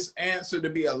want this answer to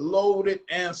be a loaded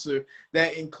answer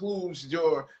that includes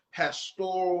your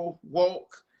pastoral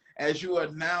walk as you are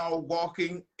now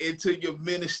walking into your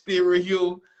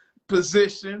ministerial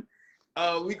position.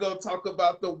 We're going to talk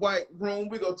about the White Room.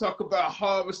 We're going to talk about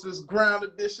Harvester's Ground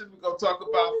Edition. We're going to talk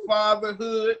about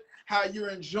fatherhood, how you're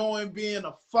enjoying being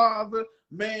a father.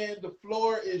 Man, the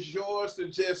floor is yours to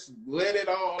just let it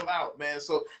all out, man.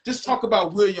 So just talk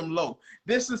about William Lowe.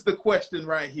 This is the question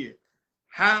right here.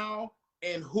 How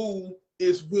and who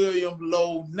is William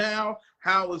Lowe now?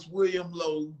 How is William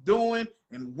Lowe doing?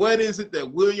 And what is it that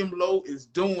William Lowe is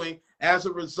doing as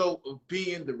a result of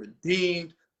being the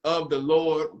redeemed of the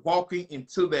Lord, walking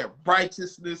into that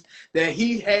righteousness that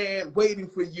he had waiting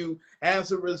for you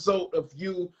as a result of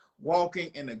you walking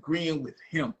and agreeing with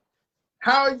him?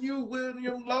 How are you,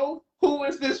 William Lowe? Who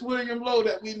is this William Lowe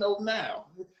that we know now?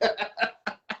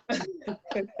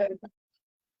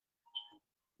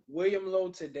 William Lowe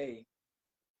today,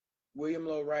 William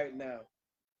Lowe right now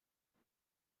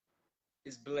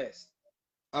is blessed.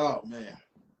 Oh, man.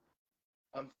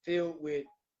 I'm filled with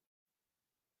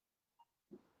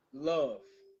love.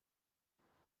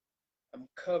 I'm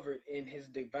covered in his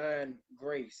divine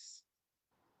grace.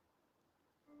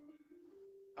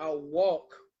 I'll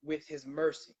walk with his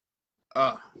mercy.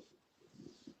 I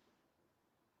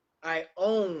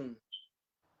own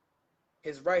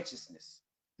his righteousness,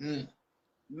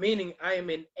 meaning I am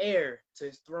an heir to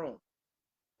his throne.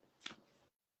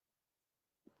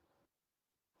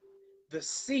 The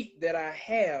seat that I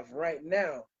have right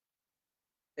now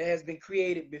that has been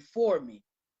created before me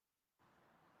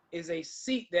is a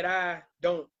seat that I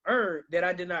don't earn, that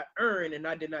I did not earn and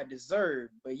I did not deserve,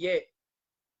 but yet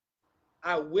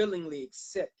I willingly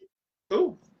accept it.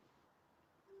 Ooh.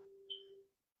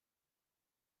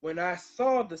 When I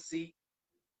saw the seat,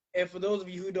 and for those of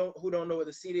you who don't know what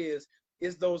the seat is,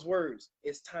 it's those words.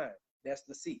 It's time. That's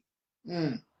the seat.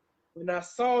 Mm. When I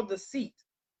saw the seat,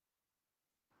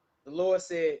 the Lord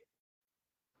said,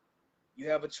 you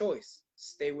have a choice.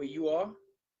 Stay where you are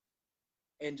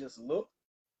and just look,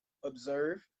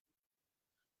 observe,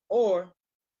 or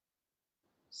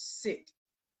sit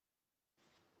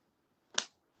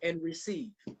and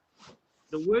receive.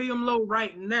 The William Lowe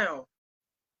right now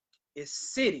is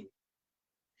sitting.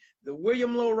 The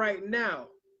William Lowe right now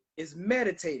is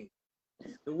meditating.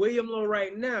 The William Lowe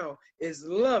right now is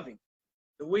loving.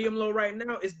 The William Lowe right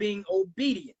now is being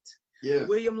obedient. Yes. The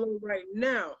William Lowe right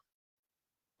now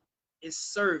is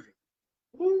serving.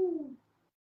 Woo.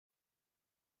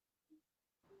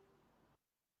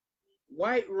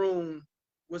 White Room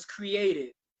was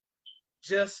created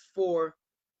just for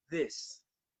this.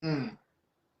 Mm.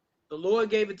 The Lord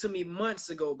gave it to me months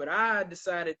ago, but I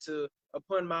decided to,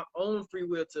 upon my own free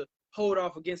will, to hold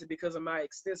off against it because of my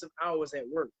extensive hours at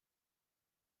work.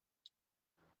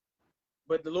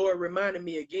 But the Lord reminded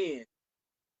me again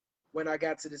when I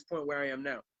got to this point where I am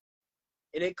now.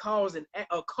 And it caused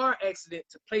a car accident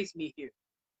to place me here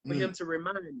for him to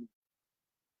remind me.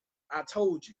 I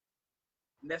told you.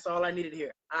 And that's all I needed to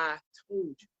hear. I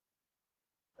told you.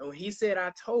 And when he said,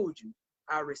 I told you,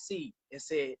 I received and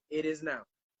said, it is now.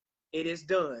 It is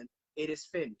done. It is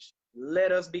finished.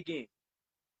 Let us begin.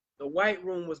 The White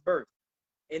Room was birthed,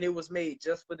 and it was made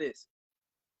just for this.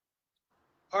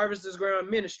 Harvesters Ground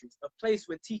Ministries, a place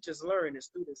where teachers learn and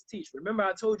students teach. Remember,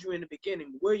 I told you in the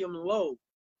beginning, William Lowe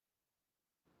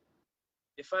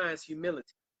defines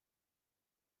humility.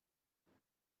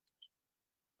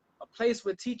 A place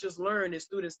where teachers learn and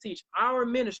students teach. Our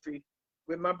ministry,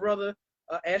 with my brother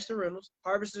Ashton Reynolds,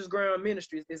 Harvesters Ground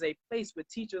Ministries, is a place where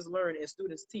teachers learn and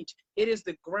students teach. It is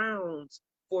the grounds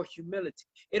for humility.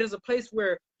 It is a place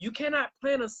where you cannot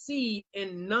plant a seed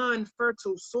in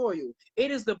non-fertile soil.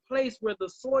 It is the place where the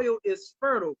soil is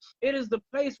fertile. It is the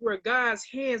place where God's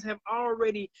hands have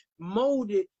already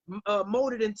molded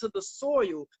into the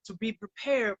soil to be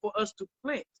prepared for us to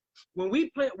plant. When we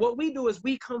plant, what we do is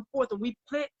we come forth and we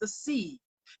plant the seed,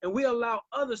 and we allow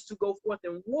others to go forth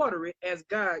and water it as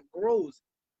God grows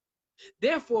it.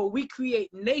 Therefore, we create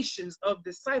nations of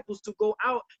disciples to go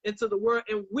out into the world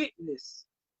and witness.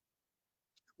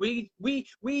 We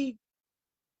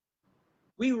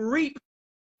reap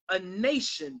a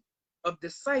nation of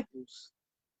disciples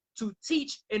to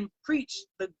teach and preach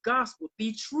the gospel,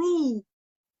 the true,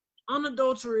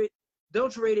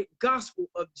 unadulterated gospel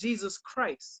of Jesus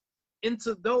Christ,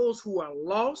 into those who are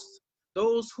lost,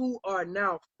 those who are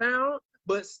now found,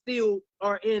 but still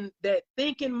are in that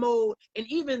thinking mode, and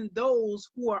even those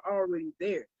who are already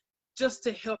there, just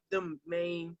to help them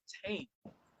maintain.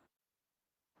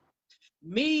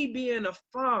 Me being a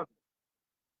father,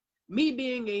 me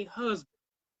being a husband,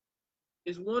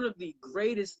 is one of the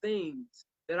greatest things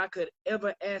that I could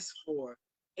ever ask for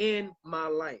in my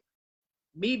life.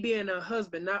 Me being a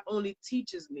husband not only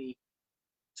teaches me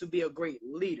to be a great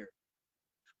leader,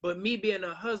 but me being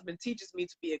a husband teaches me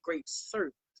to be a great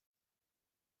servant.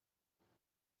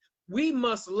 We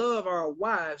must love our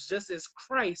wives just as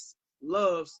Christ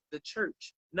loves the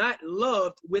church. Not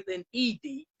loved with an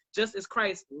ED, just as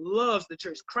Christ loves the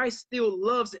church. Christ still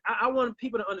loves it. I want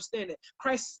people to understand that.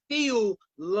 Christ still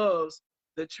loves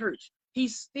the church. He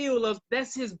still loves,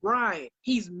 that's his bride.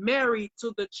 He's married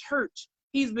to the church.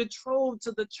 He's betrothed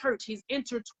to the church. He's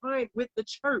intertwined with the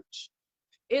church.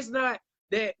 It's not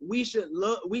that we should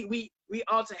love, we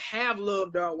ought to have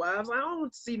loved our wives. I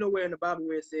don't see nowhere in the Bible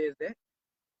where it says that.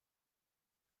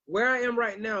 Where I am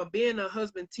right now, being a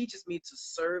husband teaches me to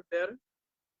serve better.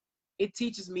 It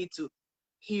teaches me to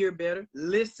hear better,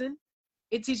 listen.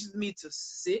 It teaches me to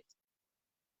sit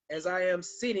as I am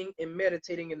sitting and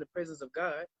meditating in the presence of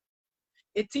God.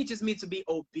 It teaches me to be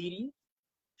obedient,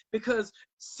 because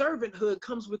servanthood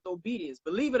comes with obedience.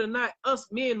 Believe it or not, us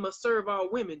men must serve our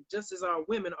women just as our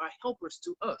women are helpers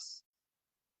to us.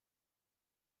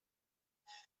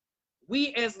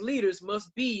 We as leaders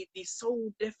must be the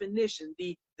sole definition,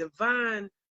 the divine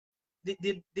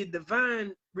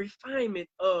refinement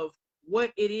of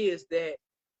what it is that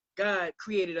God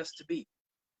created us to be.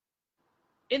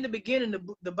 In the beginning,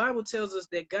 the Bible tells us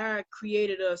that God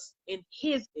created us in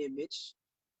his image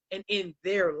and in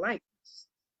their likeness.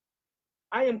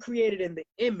 I am created in the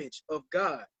image of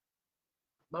God.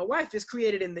 My wife is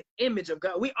created in the image of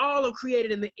God. We all are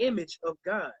created in the image of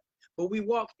God, but we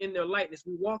walk in their likeness.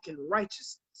 We walk in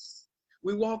righteousness.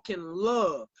 We walk in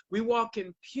love. We walk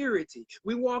in purity.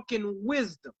 We walk in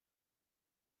wisdom.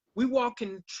 We walk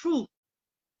in truth.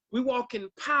 We walk in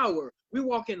power. We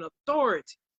walk in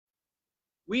authority.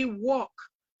 We walk.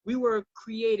 We were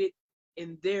created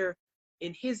in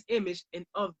his image and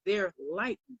of their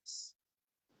likeness.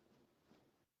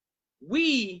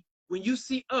 We, when you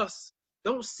see us,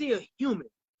 don't see a human.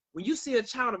 When you see a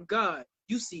child of God,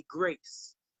 you see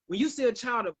grace. When you see a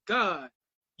child of God,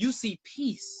 you see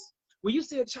peace. When you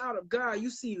see a child of God, you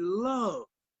see love.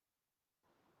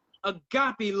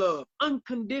 Agape love,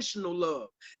 unconditional love.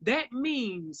 That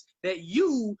means that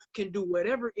you can do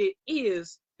whatever it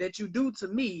is that you do to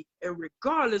me, and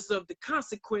regardless of the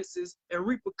consequences and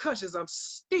repercussions, I'm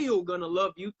still gonna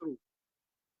love you through.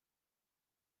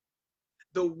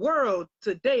 The world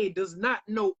today does not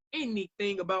know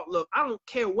anything about love. I don't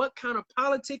care what kind of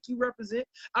politics you represent.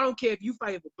 I don't care if you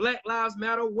fight for Black Lives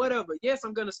Matter, whatever. Yes,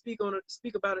 I'm gonna speak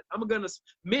about it. I'm gonna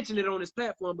mention it on this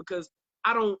platform because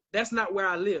that's not where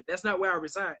I live. That's not where I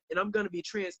reside. And I'm gonna be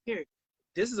transparent.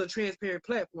 This is a transparent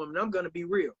platform, and I'm gonna be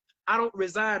real. I don't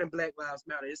reside in Black Lives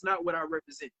Matter. It's not what I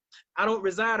represent. I don't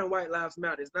reside in White Lives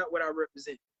Matter. It's not what I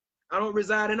represent. I don't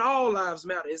reside in All Lives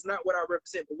Matter. It's not what I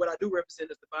represent, but what I do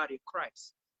represent is the body of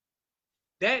Christ.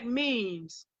 That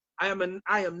means I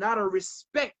am not a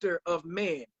respecter of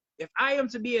man. If I am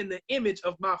to be in the image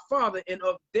of my Father and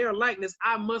of their likeness,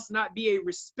 I must not be a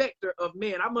respecter of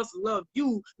man. I must love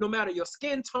you no matter your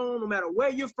skin tone, no matter where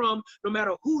you're from, no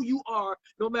matter who you are,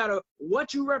 no matter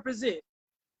what you represent.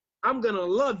 I'm going to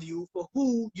love you for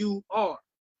who you are.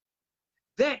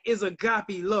 That is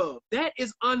agape love. That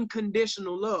is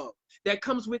unconditional love that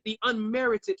comes with the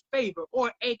unmerited favor,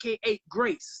 or AKA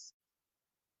grace,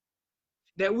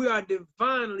 that we are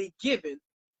divinely given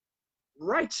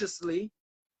righteously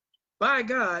by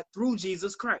God through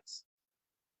Jesus Christ.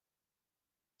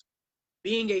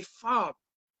 Being a father,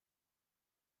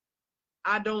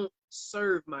 I don't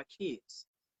serve my kids.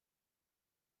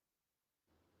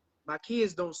 My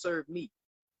kids don't serve me.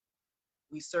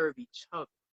 We serve each other.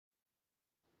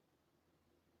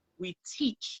 We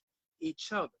teach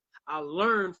each other. I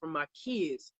learn from my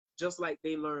kids just like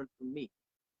they learn from me.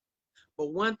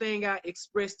 But one thing I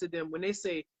express to them when they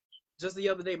say, just the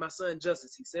other day, my son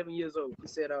Justice, he's 7 years old. He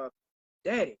said,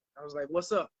 Daddy, I was like,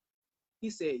 what's up? He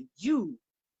said, you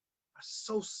are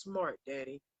so smart,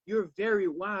 Daddy. You're very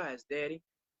wise, Daddy.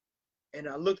 And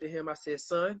I looked at him, I said,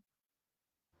 son,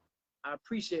 I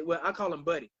appreciate, well, I call him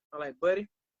Buddy. I'm like, Buddy,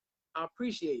 I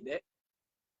appreciate that.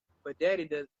 But Daddy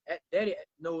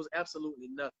knows absolutely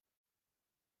nothing.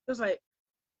 It's like,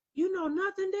 you know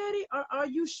nothing, Daddy? Are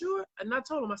you sure? And I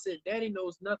told him, I said, Daddy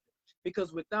knows nothing.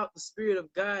 Because without the Spirit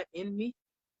of God in me,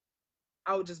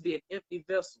 I would just be an empty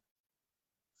vessel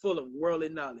full of worldly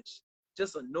knowledge.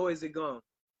 Just a noisy gong,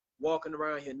 walking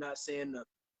around here not saying nothing.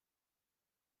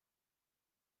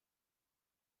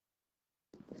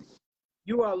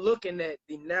 You are looking at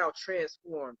the now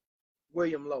transformed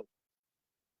William Lowe.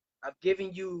 I've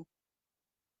given you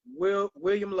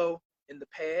William Lowe in the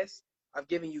past. I've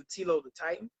given you T-Lo the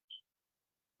Titan.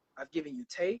 I've given you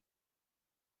Tay.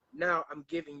 Now I'm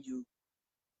giving you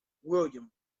William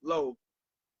Lowe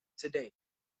today.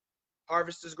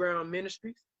 Harvester's Ground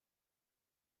Ministries,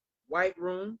 White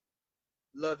Room,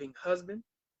 loving husband,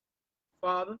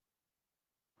 father,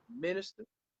 minister,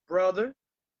 brother,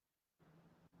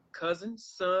 cousin,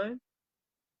 son,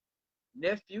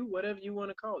 nephew, whatever you want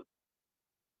to call it.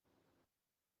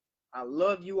 I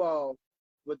love you all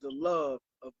with the love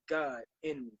of God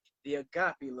in me, the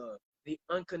agape love, the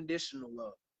unconditional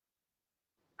love.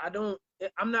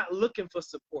 I'm not looking for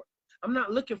support. I'm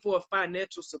not looking for a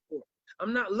financial support.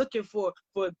 I'm not looking for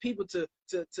people to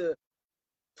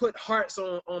put hearts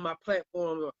on my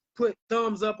platform or put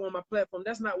thumbs up on my platform.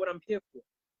 That's not what I'm here for.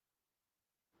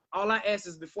 All I ask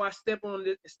is before I step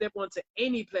onto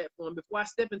any platform, before I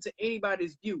step into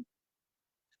anybody's view,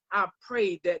 I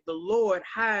pray that the Lord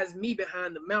hides me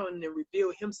behind the mountain and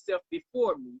reveal himself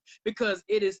before me, because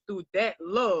it is through that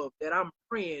love that I'm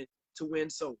praying to win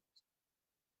souls.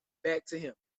 Back to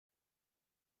him.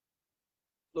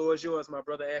 Floor is yours, my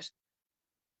brother Ashton.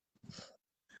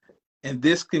 And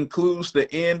this concludes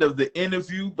the end of the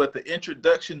interview, but the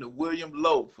introduction to William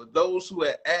Lowe. For those who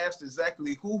had asked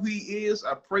exactly who he is,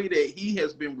 I pray that he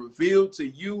has been revealed to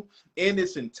you in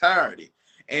its entirety.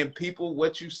 And people,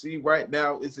 what you see right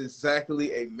now is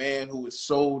exactly a man who is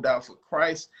sold out for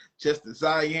Christ, just as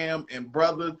I am. And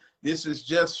brother, this is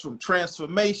just from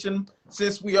transformation.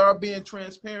 Since we are being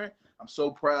transparent, I'm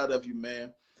so proud of you,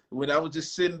 man. When I was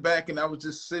just sitting back and I was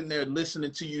just sitting there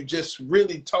listening to you just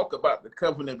really talk about the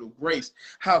covenant of grace,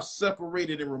 how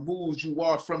separated and removed you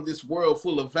are from this world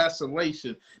full of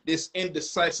vacillation, this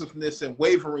indecisiveness and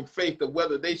wavering faith of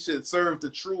whether they should serve the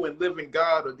true and living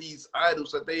God or these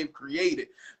idols that they've created.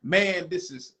 Man,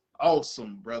 this is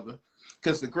awesome, brother.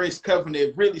 because the grace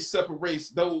covenant really separates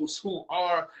those who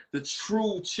are the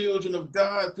true children of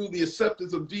God through the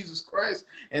acceptance of Jesus Christ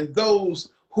and those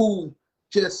who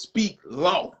just speak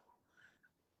law,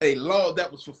 a law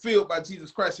that was fulfilled by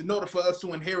Jesus Christ in order for us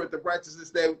to inherit the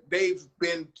righteousness that they've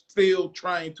been still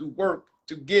trying to work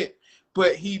to get.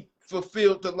 But he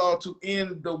fulfilled the law to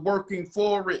end the working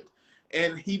for it.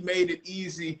 And he made it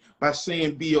easy by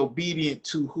saying, be obedient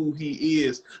to who he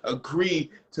is,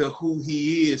 agree to who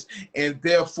he is. And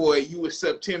therefore, you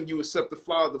accept him, you accept the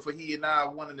Father, for he and I are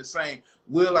one and the same.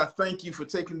 Will, I thank you for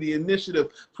taking the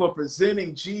initiative for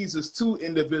presenting Jesus to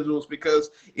individuals, because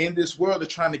in this world, they're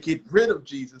trying to get rid of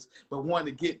Jesus, but want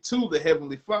to get to the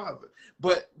Heavenly Father.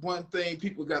 But one thing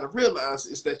people got to realize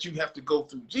is that you have to go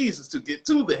through Jesus to get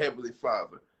to the Heavenly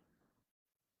Father.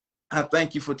 I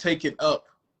thank you for taking up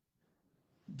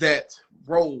that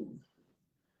role,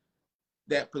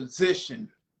 that position,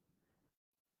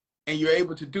 and you're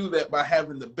able to do that by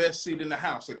having the best seat in the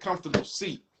house, a comfortable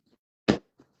seat.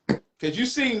 Because you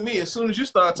seen me, as soon as you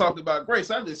start talking about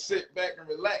grace, I just sit back and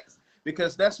relax,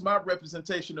 because that's my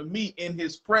representation of me in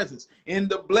his presence, in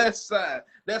the blessed side.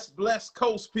 That's blessed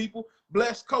coast, people.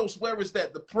 Blessed coast, where is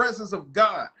that? The presence of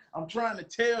God. I'm trying to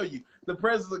tell you, the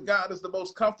presence of God is the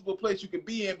most comfortable place you can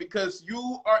be in, because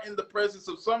you are in the presence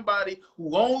of somebody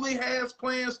who only has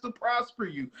plans to prosper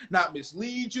you, not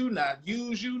mislead you, not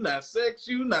use you, not sex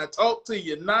you, not talk to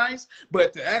you nice,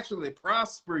 but to actually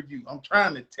prosper you. I'm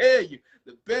trying to tell you,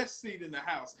 the best seat in the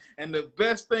house. And the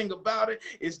best thing about it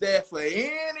is that for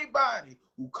anybody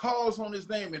who calls on his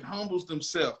name and humbles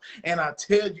themselves, and I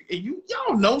tell you, and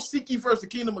y'all know, seek ye first the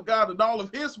kingdom of God and all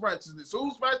of his righteousness.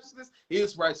 Whose righteousness?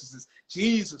 His righteousness,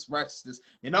 Jesus' righteousness.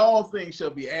 And all things shall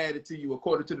be added to you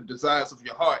according to the desires of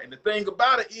your heart. And the thing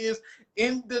about it is,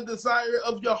 in the desire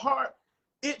of your heart,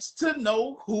 it's to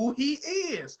know who he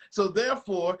is. So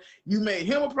therefore, you made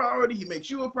him a priority. He makes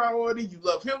you a priority. You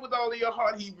love him with all of your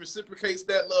heart. He reciprocates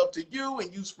that love to you,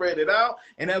 and you spread it out.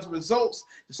 And as a result,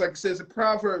 just like it says in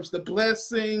Proverbs, the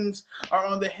blessings are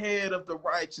on the head of the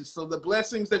righteous. So the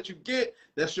blessings that you get,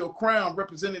 that's your crown,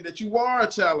 representing that you are a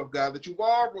child of God, that you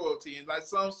are royalty. And like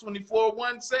Psalms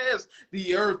 24:1 says,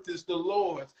 the earth is the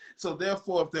Lord's. So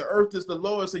therefore, if the earth is the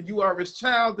Lord's and you are his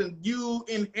child, then you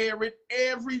inherit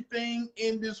everything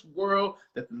in this world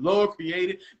that the Lord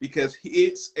created, because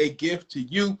it's a gift to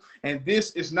you. And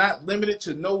this is not limited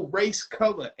to no race,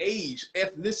 color, age,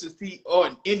 ethnicity,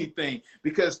 or anything,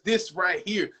 because this right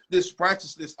here, this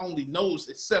righteousness only knows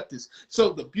acceptance.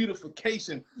 So the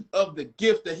beautification of the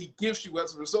gift that he gives you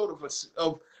as a result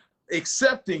of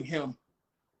accepting him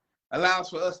allows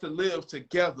for us to live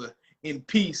together in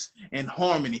peace and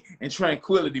harmony and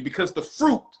tranquility, because the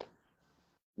fruit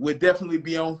would definitely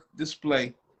be on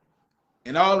display.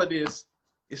 And all of this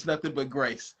is nothing but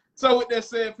grace. So with that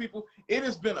said, people, it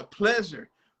has been a pleasure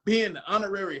being the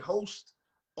honorary host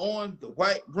on the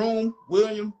White Room.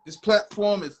 William, this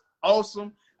platform is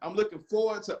awesome. I'm looking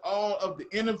forward to all of the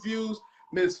interviews.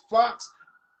 Ms. Fox,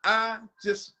 I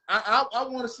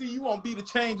want to see you on Be the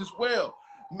Change as well.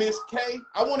 Miss K,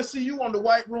 I want to see you on the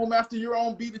White Room after you're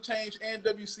on Be the Change and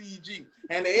WCEG.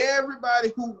 And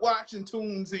everybody who watch and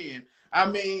tunes in, I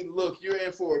mean, look, you're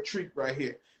in for a treat right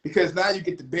here, because now you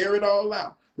get to bear it all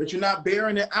out. But you're not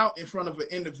bearing it out in front of an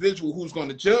individual who's going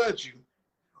to judge you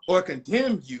or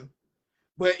condemn you,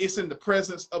 but it's in the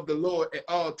presence of the Lord at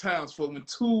all times. For when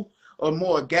two or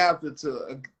more gather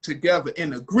together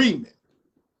in agreement,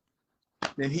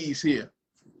 then he's here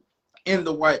in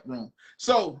the White Room.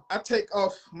 So I take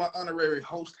off my honorary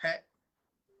host hat.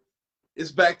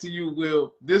 It's back to you,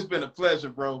 Will. This has been a pleasure,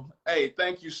 bro. Hey,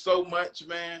 thank you so much,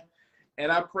 man.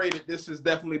 And I pray that this has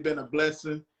definitely been a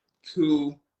blessing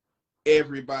to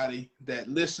everybody that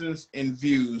listens and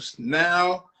views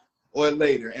now or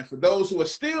later. And for those who are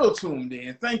still tuned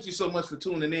in, thank you so much for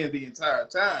tuning in the entire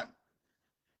time.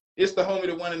 It's the homie,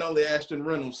 the one and only Ashton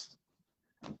Reynolds.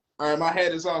 All right, my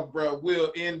hat is off, bro.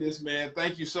 We'll end this, man.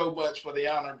 Thank you so much for the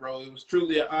honor, bro. It was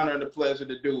truly an honor and a pleasure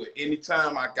to do it.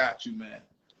 Anytime, I got you, man.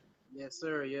 Yes,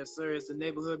 sir. Yes, sir. It's the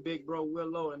neighborhood big bro,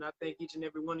 Willow, and I thank each and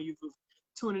every one of you for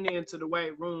tuning in to the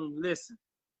White Room. Listen,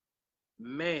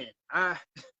 man, I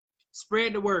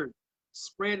spread the word.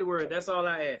 Spread the word. That's all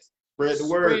I ask. Spread the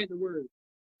word. Spread the word.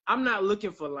 I'm not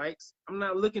looking for likes. I'm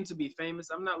not looking to be famous.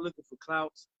 I'm not looking for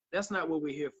clouts. That's not what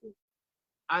we're here for.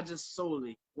 I just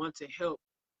solely want to help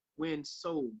win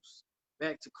souls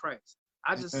back to Christ.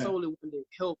 I just solely want to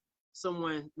help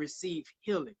someone receive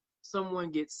healing, someone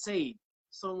get saved,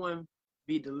 someone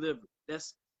be delivered.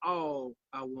 That's all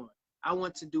I want. I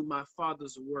want to do my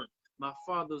Father's work, my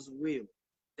Father's will.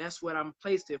 That's what I'm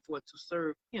placed here for, to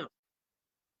serve him.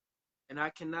 And I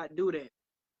cannot do that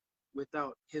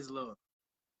without his love.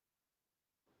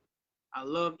 I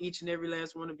love each and every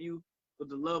last one of you with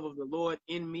the love of the Lord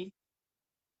in me.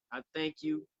 I thank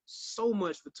you so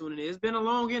much for tuning in. It's been a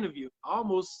long interview,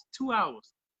 almost 2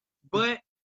 hours, but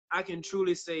I can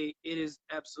truly say it has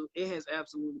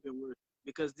absolutely been worth it,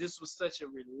 because this was such a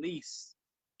release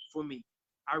for me.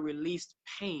 I released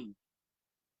pain.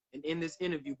 And in this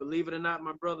interview, believe it or not,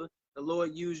 my brother, the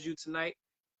Lord used you tonight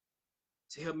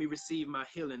to help me receive my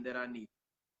healing that I need.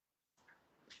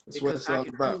 That's what Because it's I all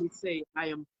can about. truly say I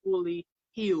am fully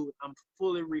healed. I'm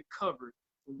fully recovered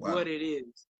from Wow. what it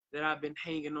is that I've been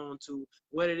hanging on to,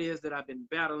 what it is that I've been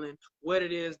battling, what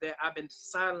it is that I've been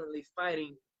silently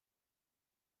fighting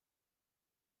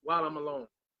while I'm alone.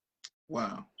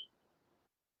 Wow.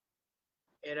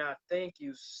 And I thank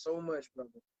you so much, brother.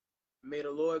 May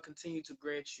the Lord continue to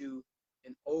grant you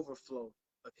an overflow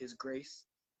of his grace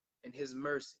and his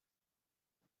mercy.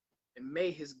 And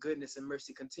may his goodness and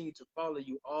mercy continue to follow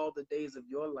you all the days of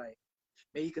your life.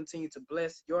 May he continue to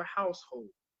bless your household,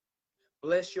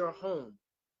 bless your home,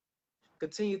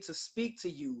 continue to speak to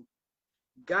you,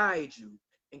 guide you,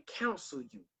 and counsel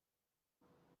you.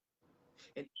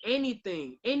 And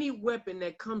anything, any weapon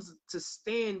that comes to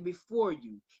stand before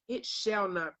you, it shall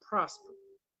not prosper.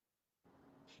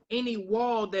 Any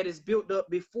wall that is built up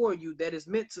before you that is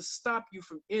meant to stop you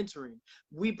from entering,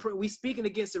 we speaking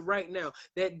against it right now,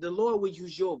 that the Lord will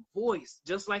use your voice,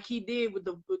 just like he did with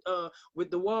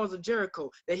the walls of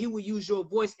Jericho, that he will use your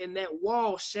voice, and that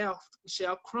wall shall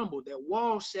crumble, that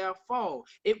wall shall fall.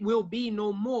 It will be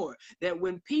no more. That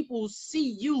when people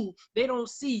see you, they don't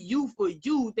see you for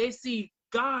you, they see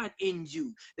God in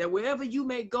you. That wherever you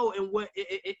may go, and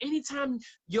anytime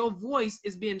your voice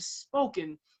is being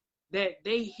spoken, that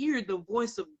they hear the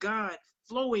voice of God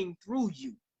flowing through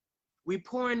you. We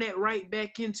pouring that right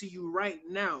back into you right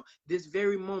now, this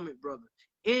very moment, brother,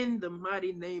 in the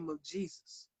mighty name of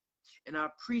Jesus. And I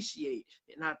appreciate,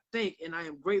 and I thank, and I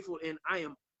am grateful, and I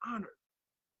am honored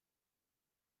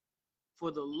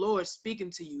for the Lord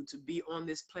speaking to you to be on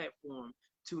this platform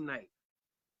tonight.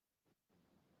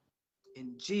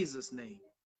 In Jesus' name,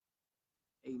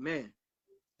 amen.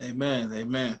 Amen.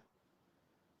 Amen.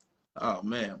 Oh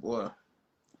man, boy.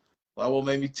 Well, what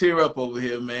made me tear up over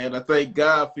here, man. I thank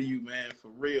God for you, man, for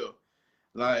real.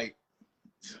 Like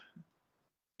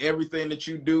everything that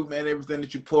you do, man, everything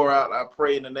that you pour out, I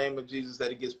pray in the name of Jesus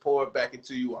that it gets poured back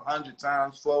into you 100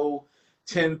 times fold,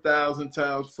 10,000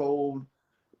 times fold,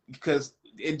 because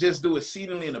it just do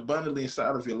exceedingly and abundantly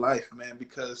inside of your life, man,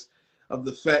 because of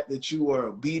the fact that you are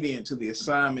obedient to the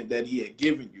assignment that he had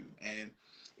given you. And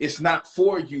it's not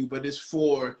for you, but it's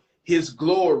for his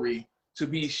glory to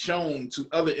be shown to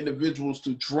other individuals,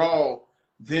 to draw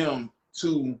them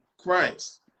to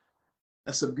Christ.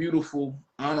 That's a beautiful,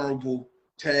 honorable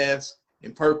task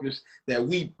and purpose that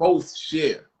we both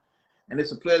share. And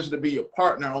it's a pleasure to be your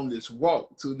partner on this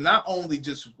walk, to not only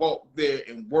just walk there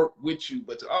and work with you,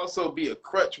 but to also be a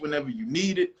crutch whenever you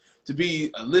need it, to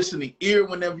be a listening ear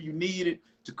whenever you need it,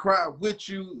 to cry with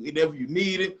you whenever you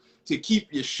need it, to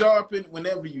keep you sharpened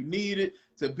whenever you need it,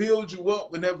 to build you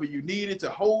up whenever you need it, to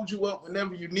hold you up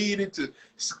whenever you need it,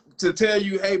 to tell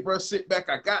you, hey, bro, sit back,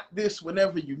 I got this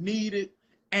whenever you need it,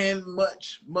 and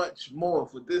much, much more.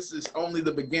 For this is only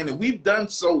the beginning. We've done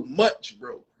so much,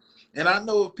 bro. And I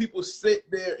know if people sit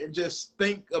there and just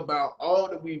think about all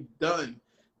that we've done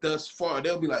thus far,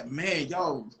 they'll be like, man,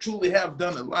 y'all truly have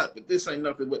done a lot, but this ain't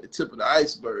nothing but the tip of the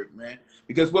iceberg, man.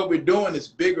 Because what we're doing is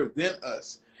bigger than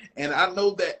us. And I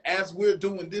know that as we're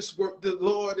doing this work, the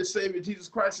Lord and Savior Jesus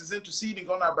Christ is interceding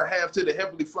on our behalf to the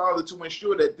Heavenly Father to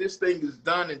ensure that this thing is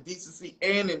done in decency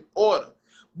and in order,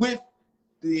 with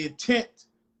the intent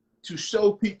to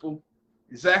show people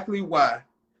exactly why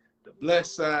the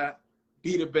blessed side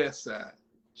be the best side.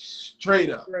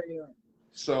 Straight up.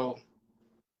 So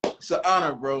it's an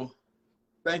honor, bro.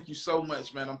 Thank you so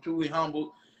much, man. I'm truly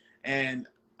humbled. And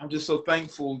I'm just so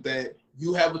thankful that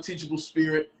you have a teachable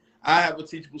spirit. I have a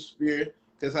teachable spirit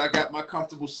because I got my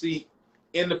comfortable seat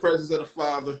in the presence of the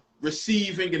Father,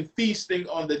 receiving and feasting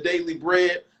on the daily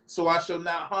bread, so I shall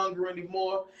not hunger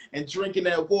anymore, and drinking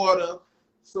that water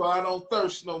so I don't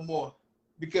thirst no more,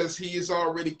 because he has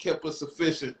already kept us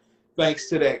sufficient thanks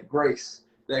to that grace,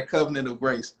 that covenant of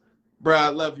grace. Bro, I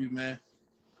love you, man.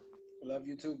 I love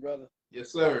you too, brother.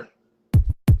 Yes, sir.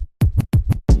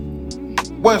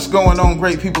 What's going on,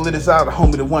 great people? It is I, the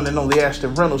homie, the one and only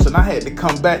Ashton Reynolds, and I had to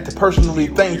come back to personally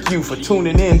thank you for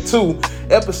tuning in to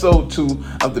episode 2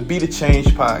 of the Be the Change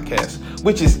podcast,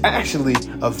 which is actually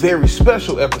a very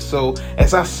special episode,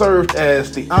 as I served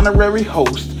as the honorary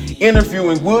host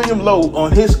interviewing William Lowe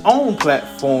on his own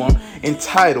platform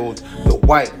entitled The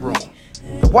White Room.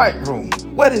 The White Room,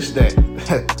 what is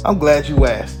that? I'm glad you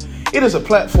asked. It is a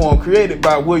platform created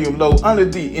by William Lowe under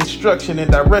the instruction and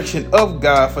direction of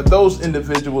God for those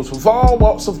individuals of all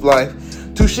walks of life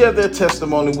to share their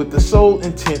testimony with the sole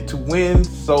intent to win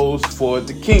souls for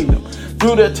the kingdom.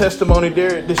 Through their testimony,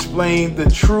 they're displaying the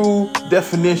true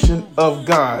definition of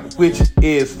God, which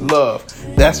is love.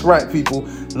 That's right, people.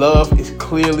 Love is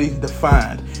clearly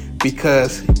defined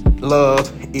because love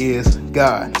is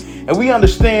God. And we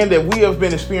understand that we have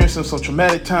been experiencing some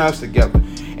traumatic times together,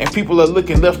 and people are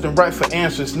looking left and right for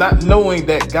answers, not knowing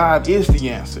that God is the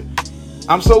answer.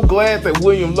 I'm so glad that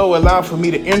William Lowe allowed for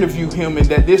me to interview him, and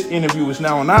that this interview is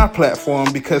now on our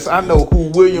platform, because I know who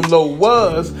William Lowe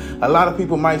was. A lot of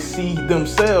people might see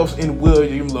themselves in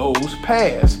William Lowe's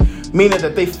past, meaning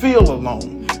that they feel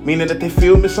alone, meaning that they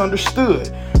feel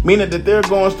misunderstood, meaning that they're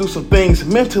going through some things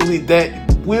mentally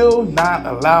that will not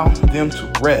allow them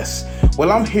to rest.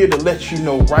 Well, I'm here to let you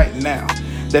know right now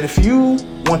that if you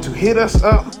want to hit us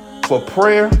up for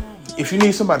prayer, if you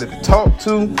need somebody to talk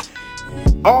to,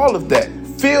 all of that,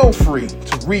 feel free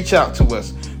to reach out to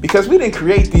us, because we didn't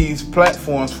create these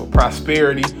platforms for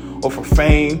prosperity or for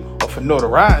fame or for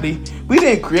notoriety. We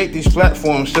didn't create these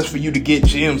platforms just for you to get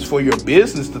gems for your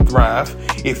business to thrive.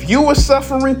 If you are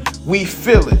suffering, we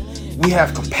feel it. We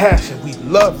have compassion. We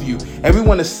love you. And we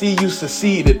want to see you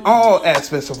succeed in all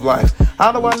aspects of life.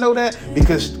 How do I know that?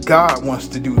 Because God wants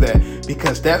to do that.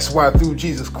 Because that's why through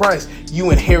Jesus Christ,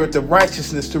 you inherit the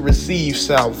righteousness to receive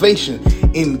salvation.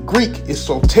 In Greek, it's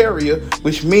soteria,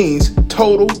 which means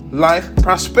total life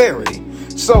prosperity.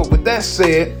 So with that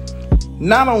said,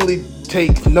 not only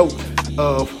take note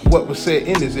of what was said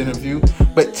in this interview,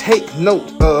 but take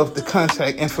note of the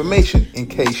contact information in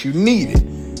case you need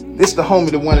it. This is the homie,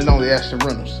 the one and only Ashton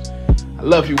Reynolds. I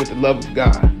love you with the love of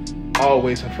God,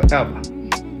 always and forever.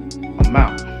 I'm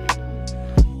out.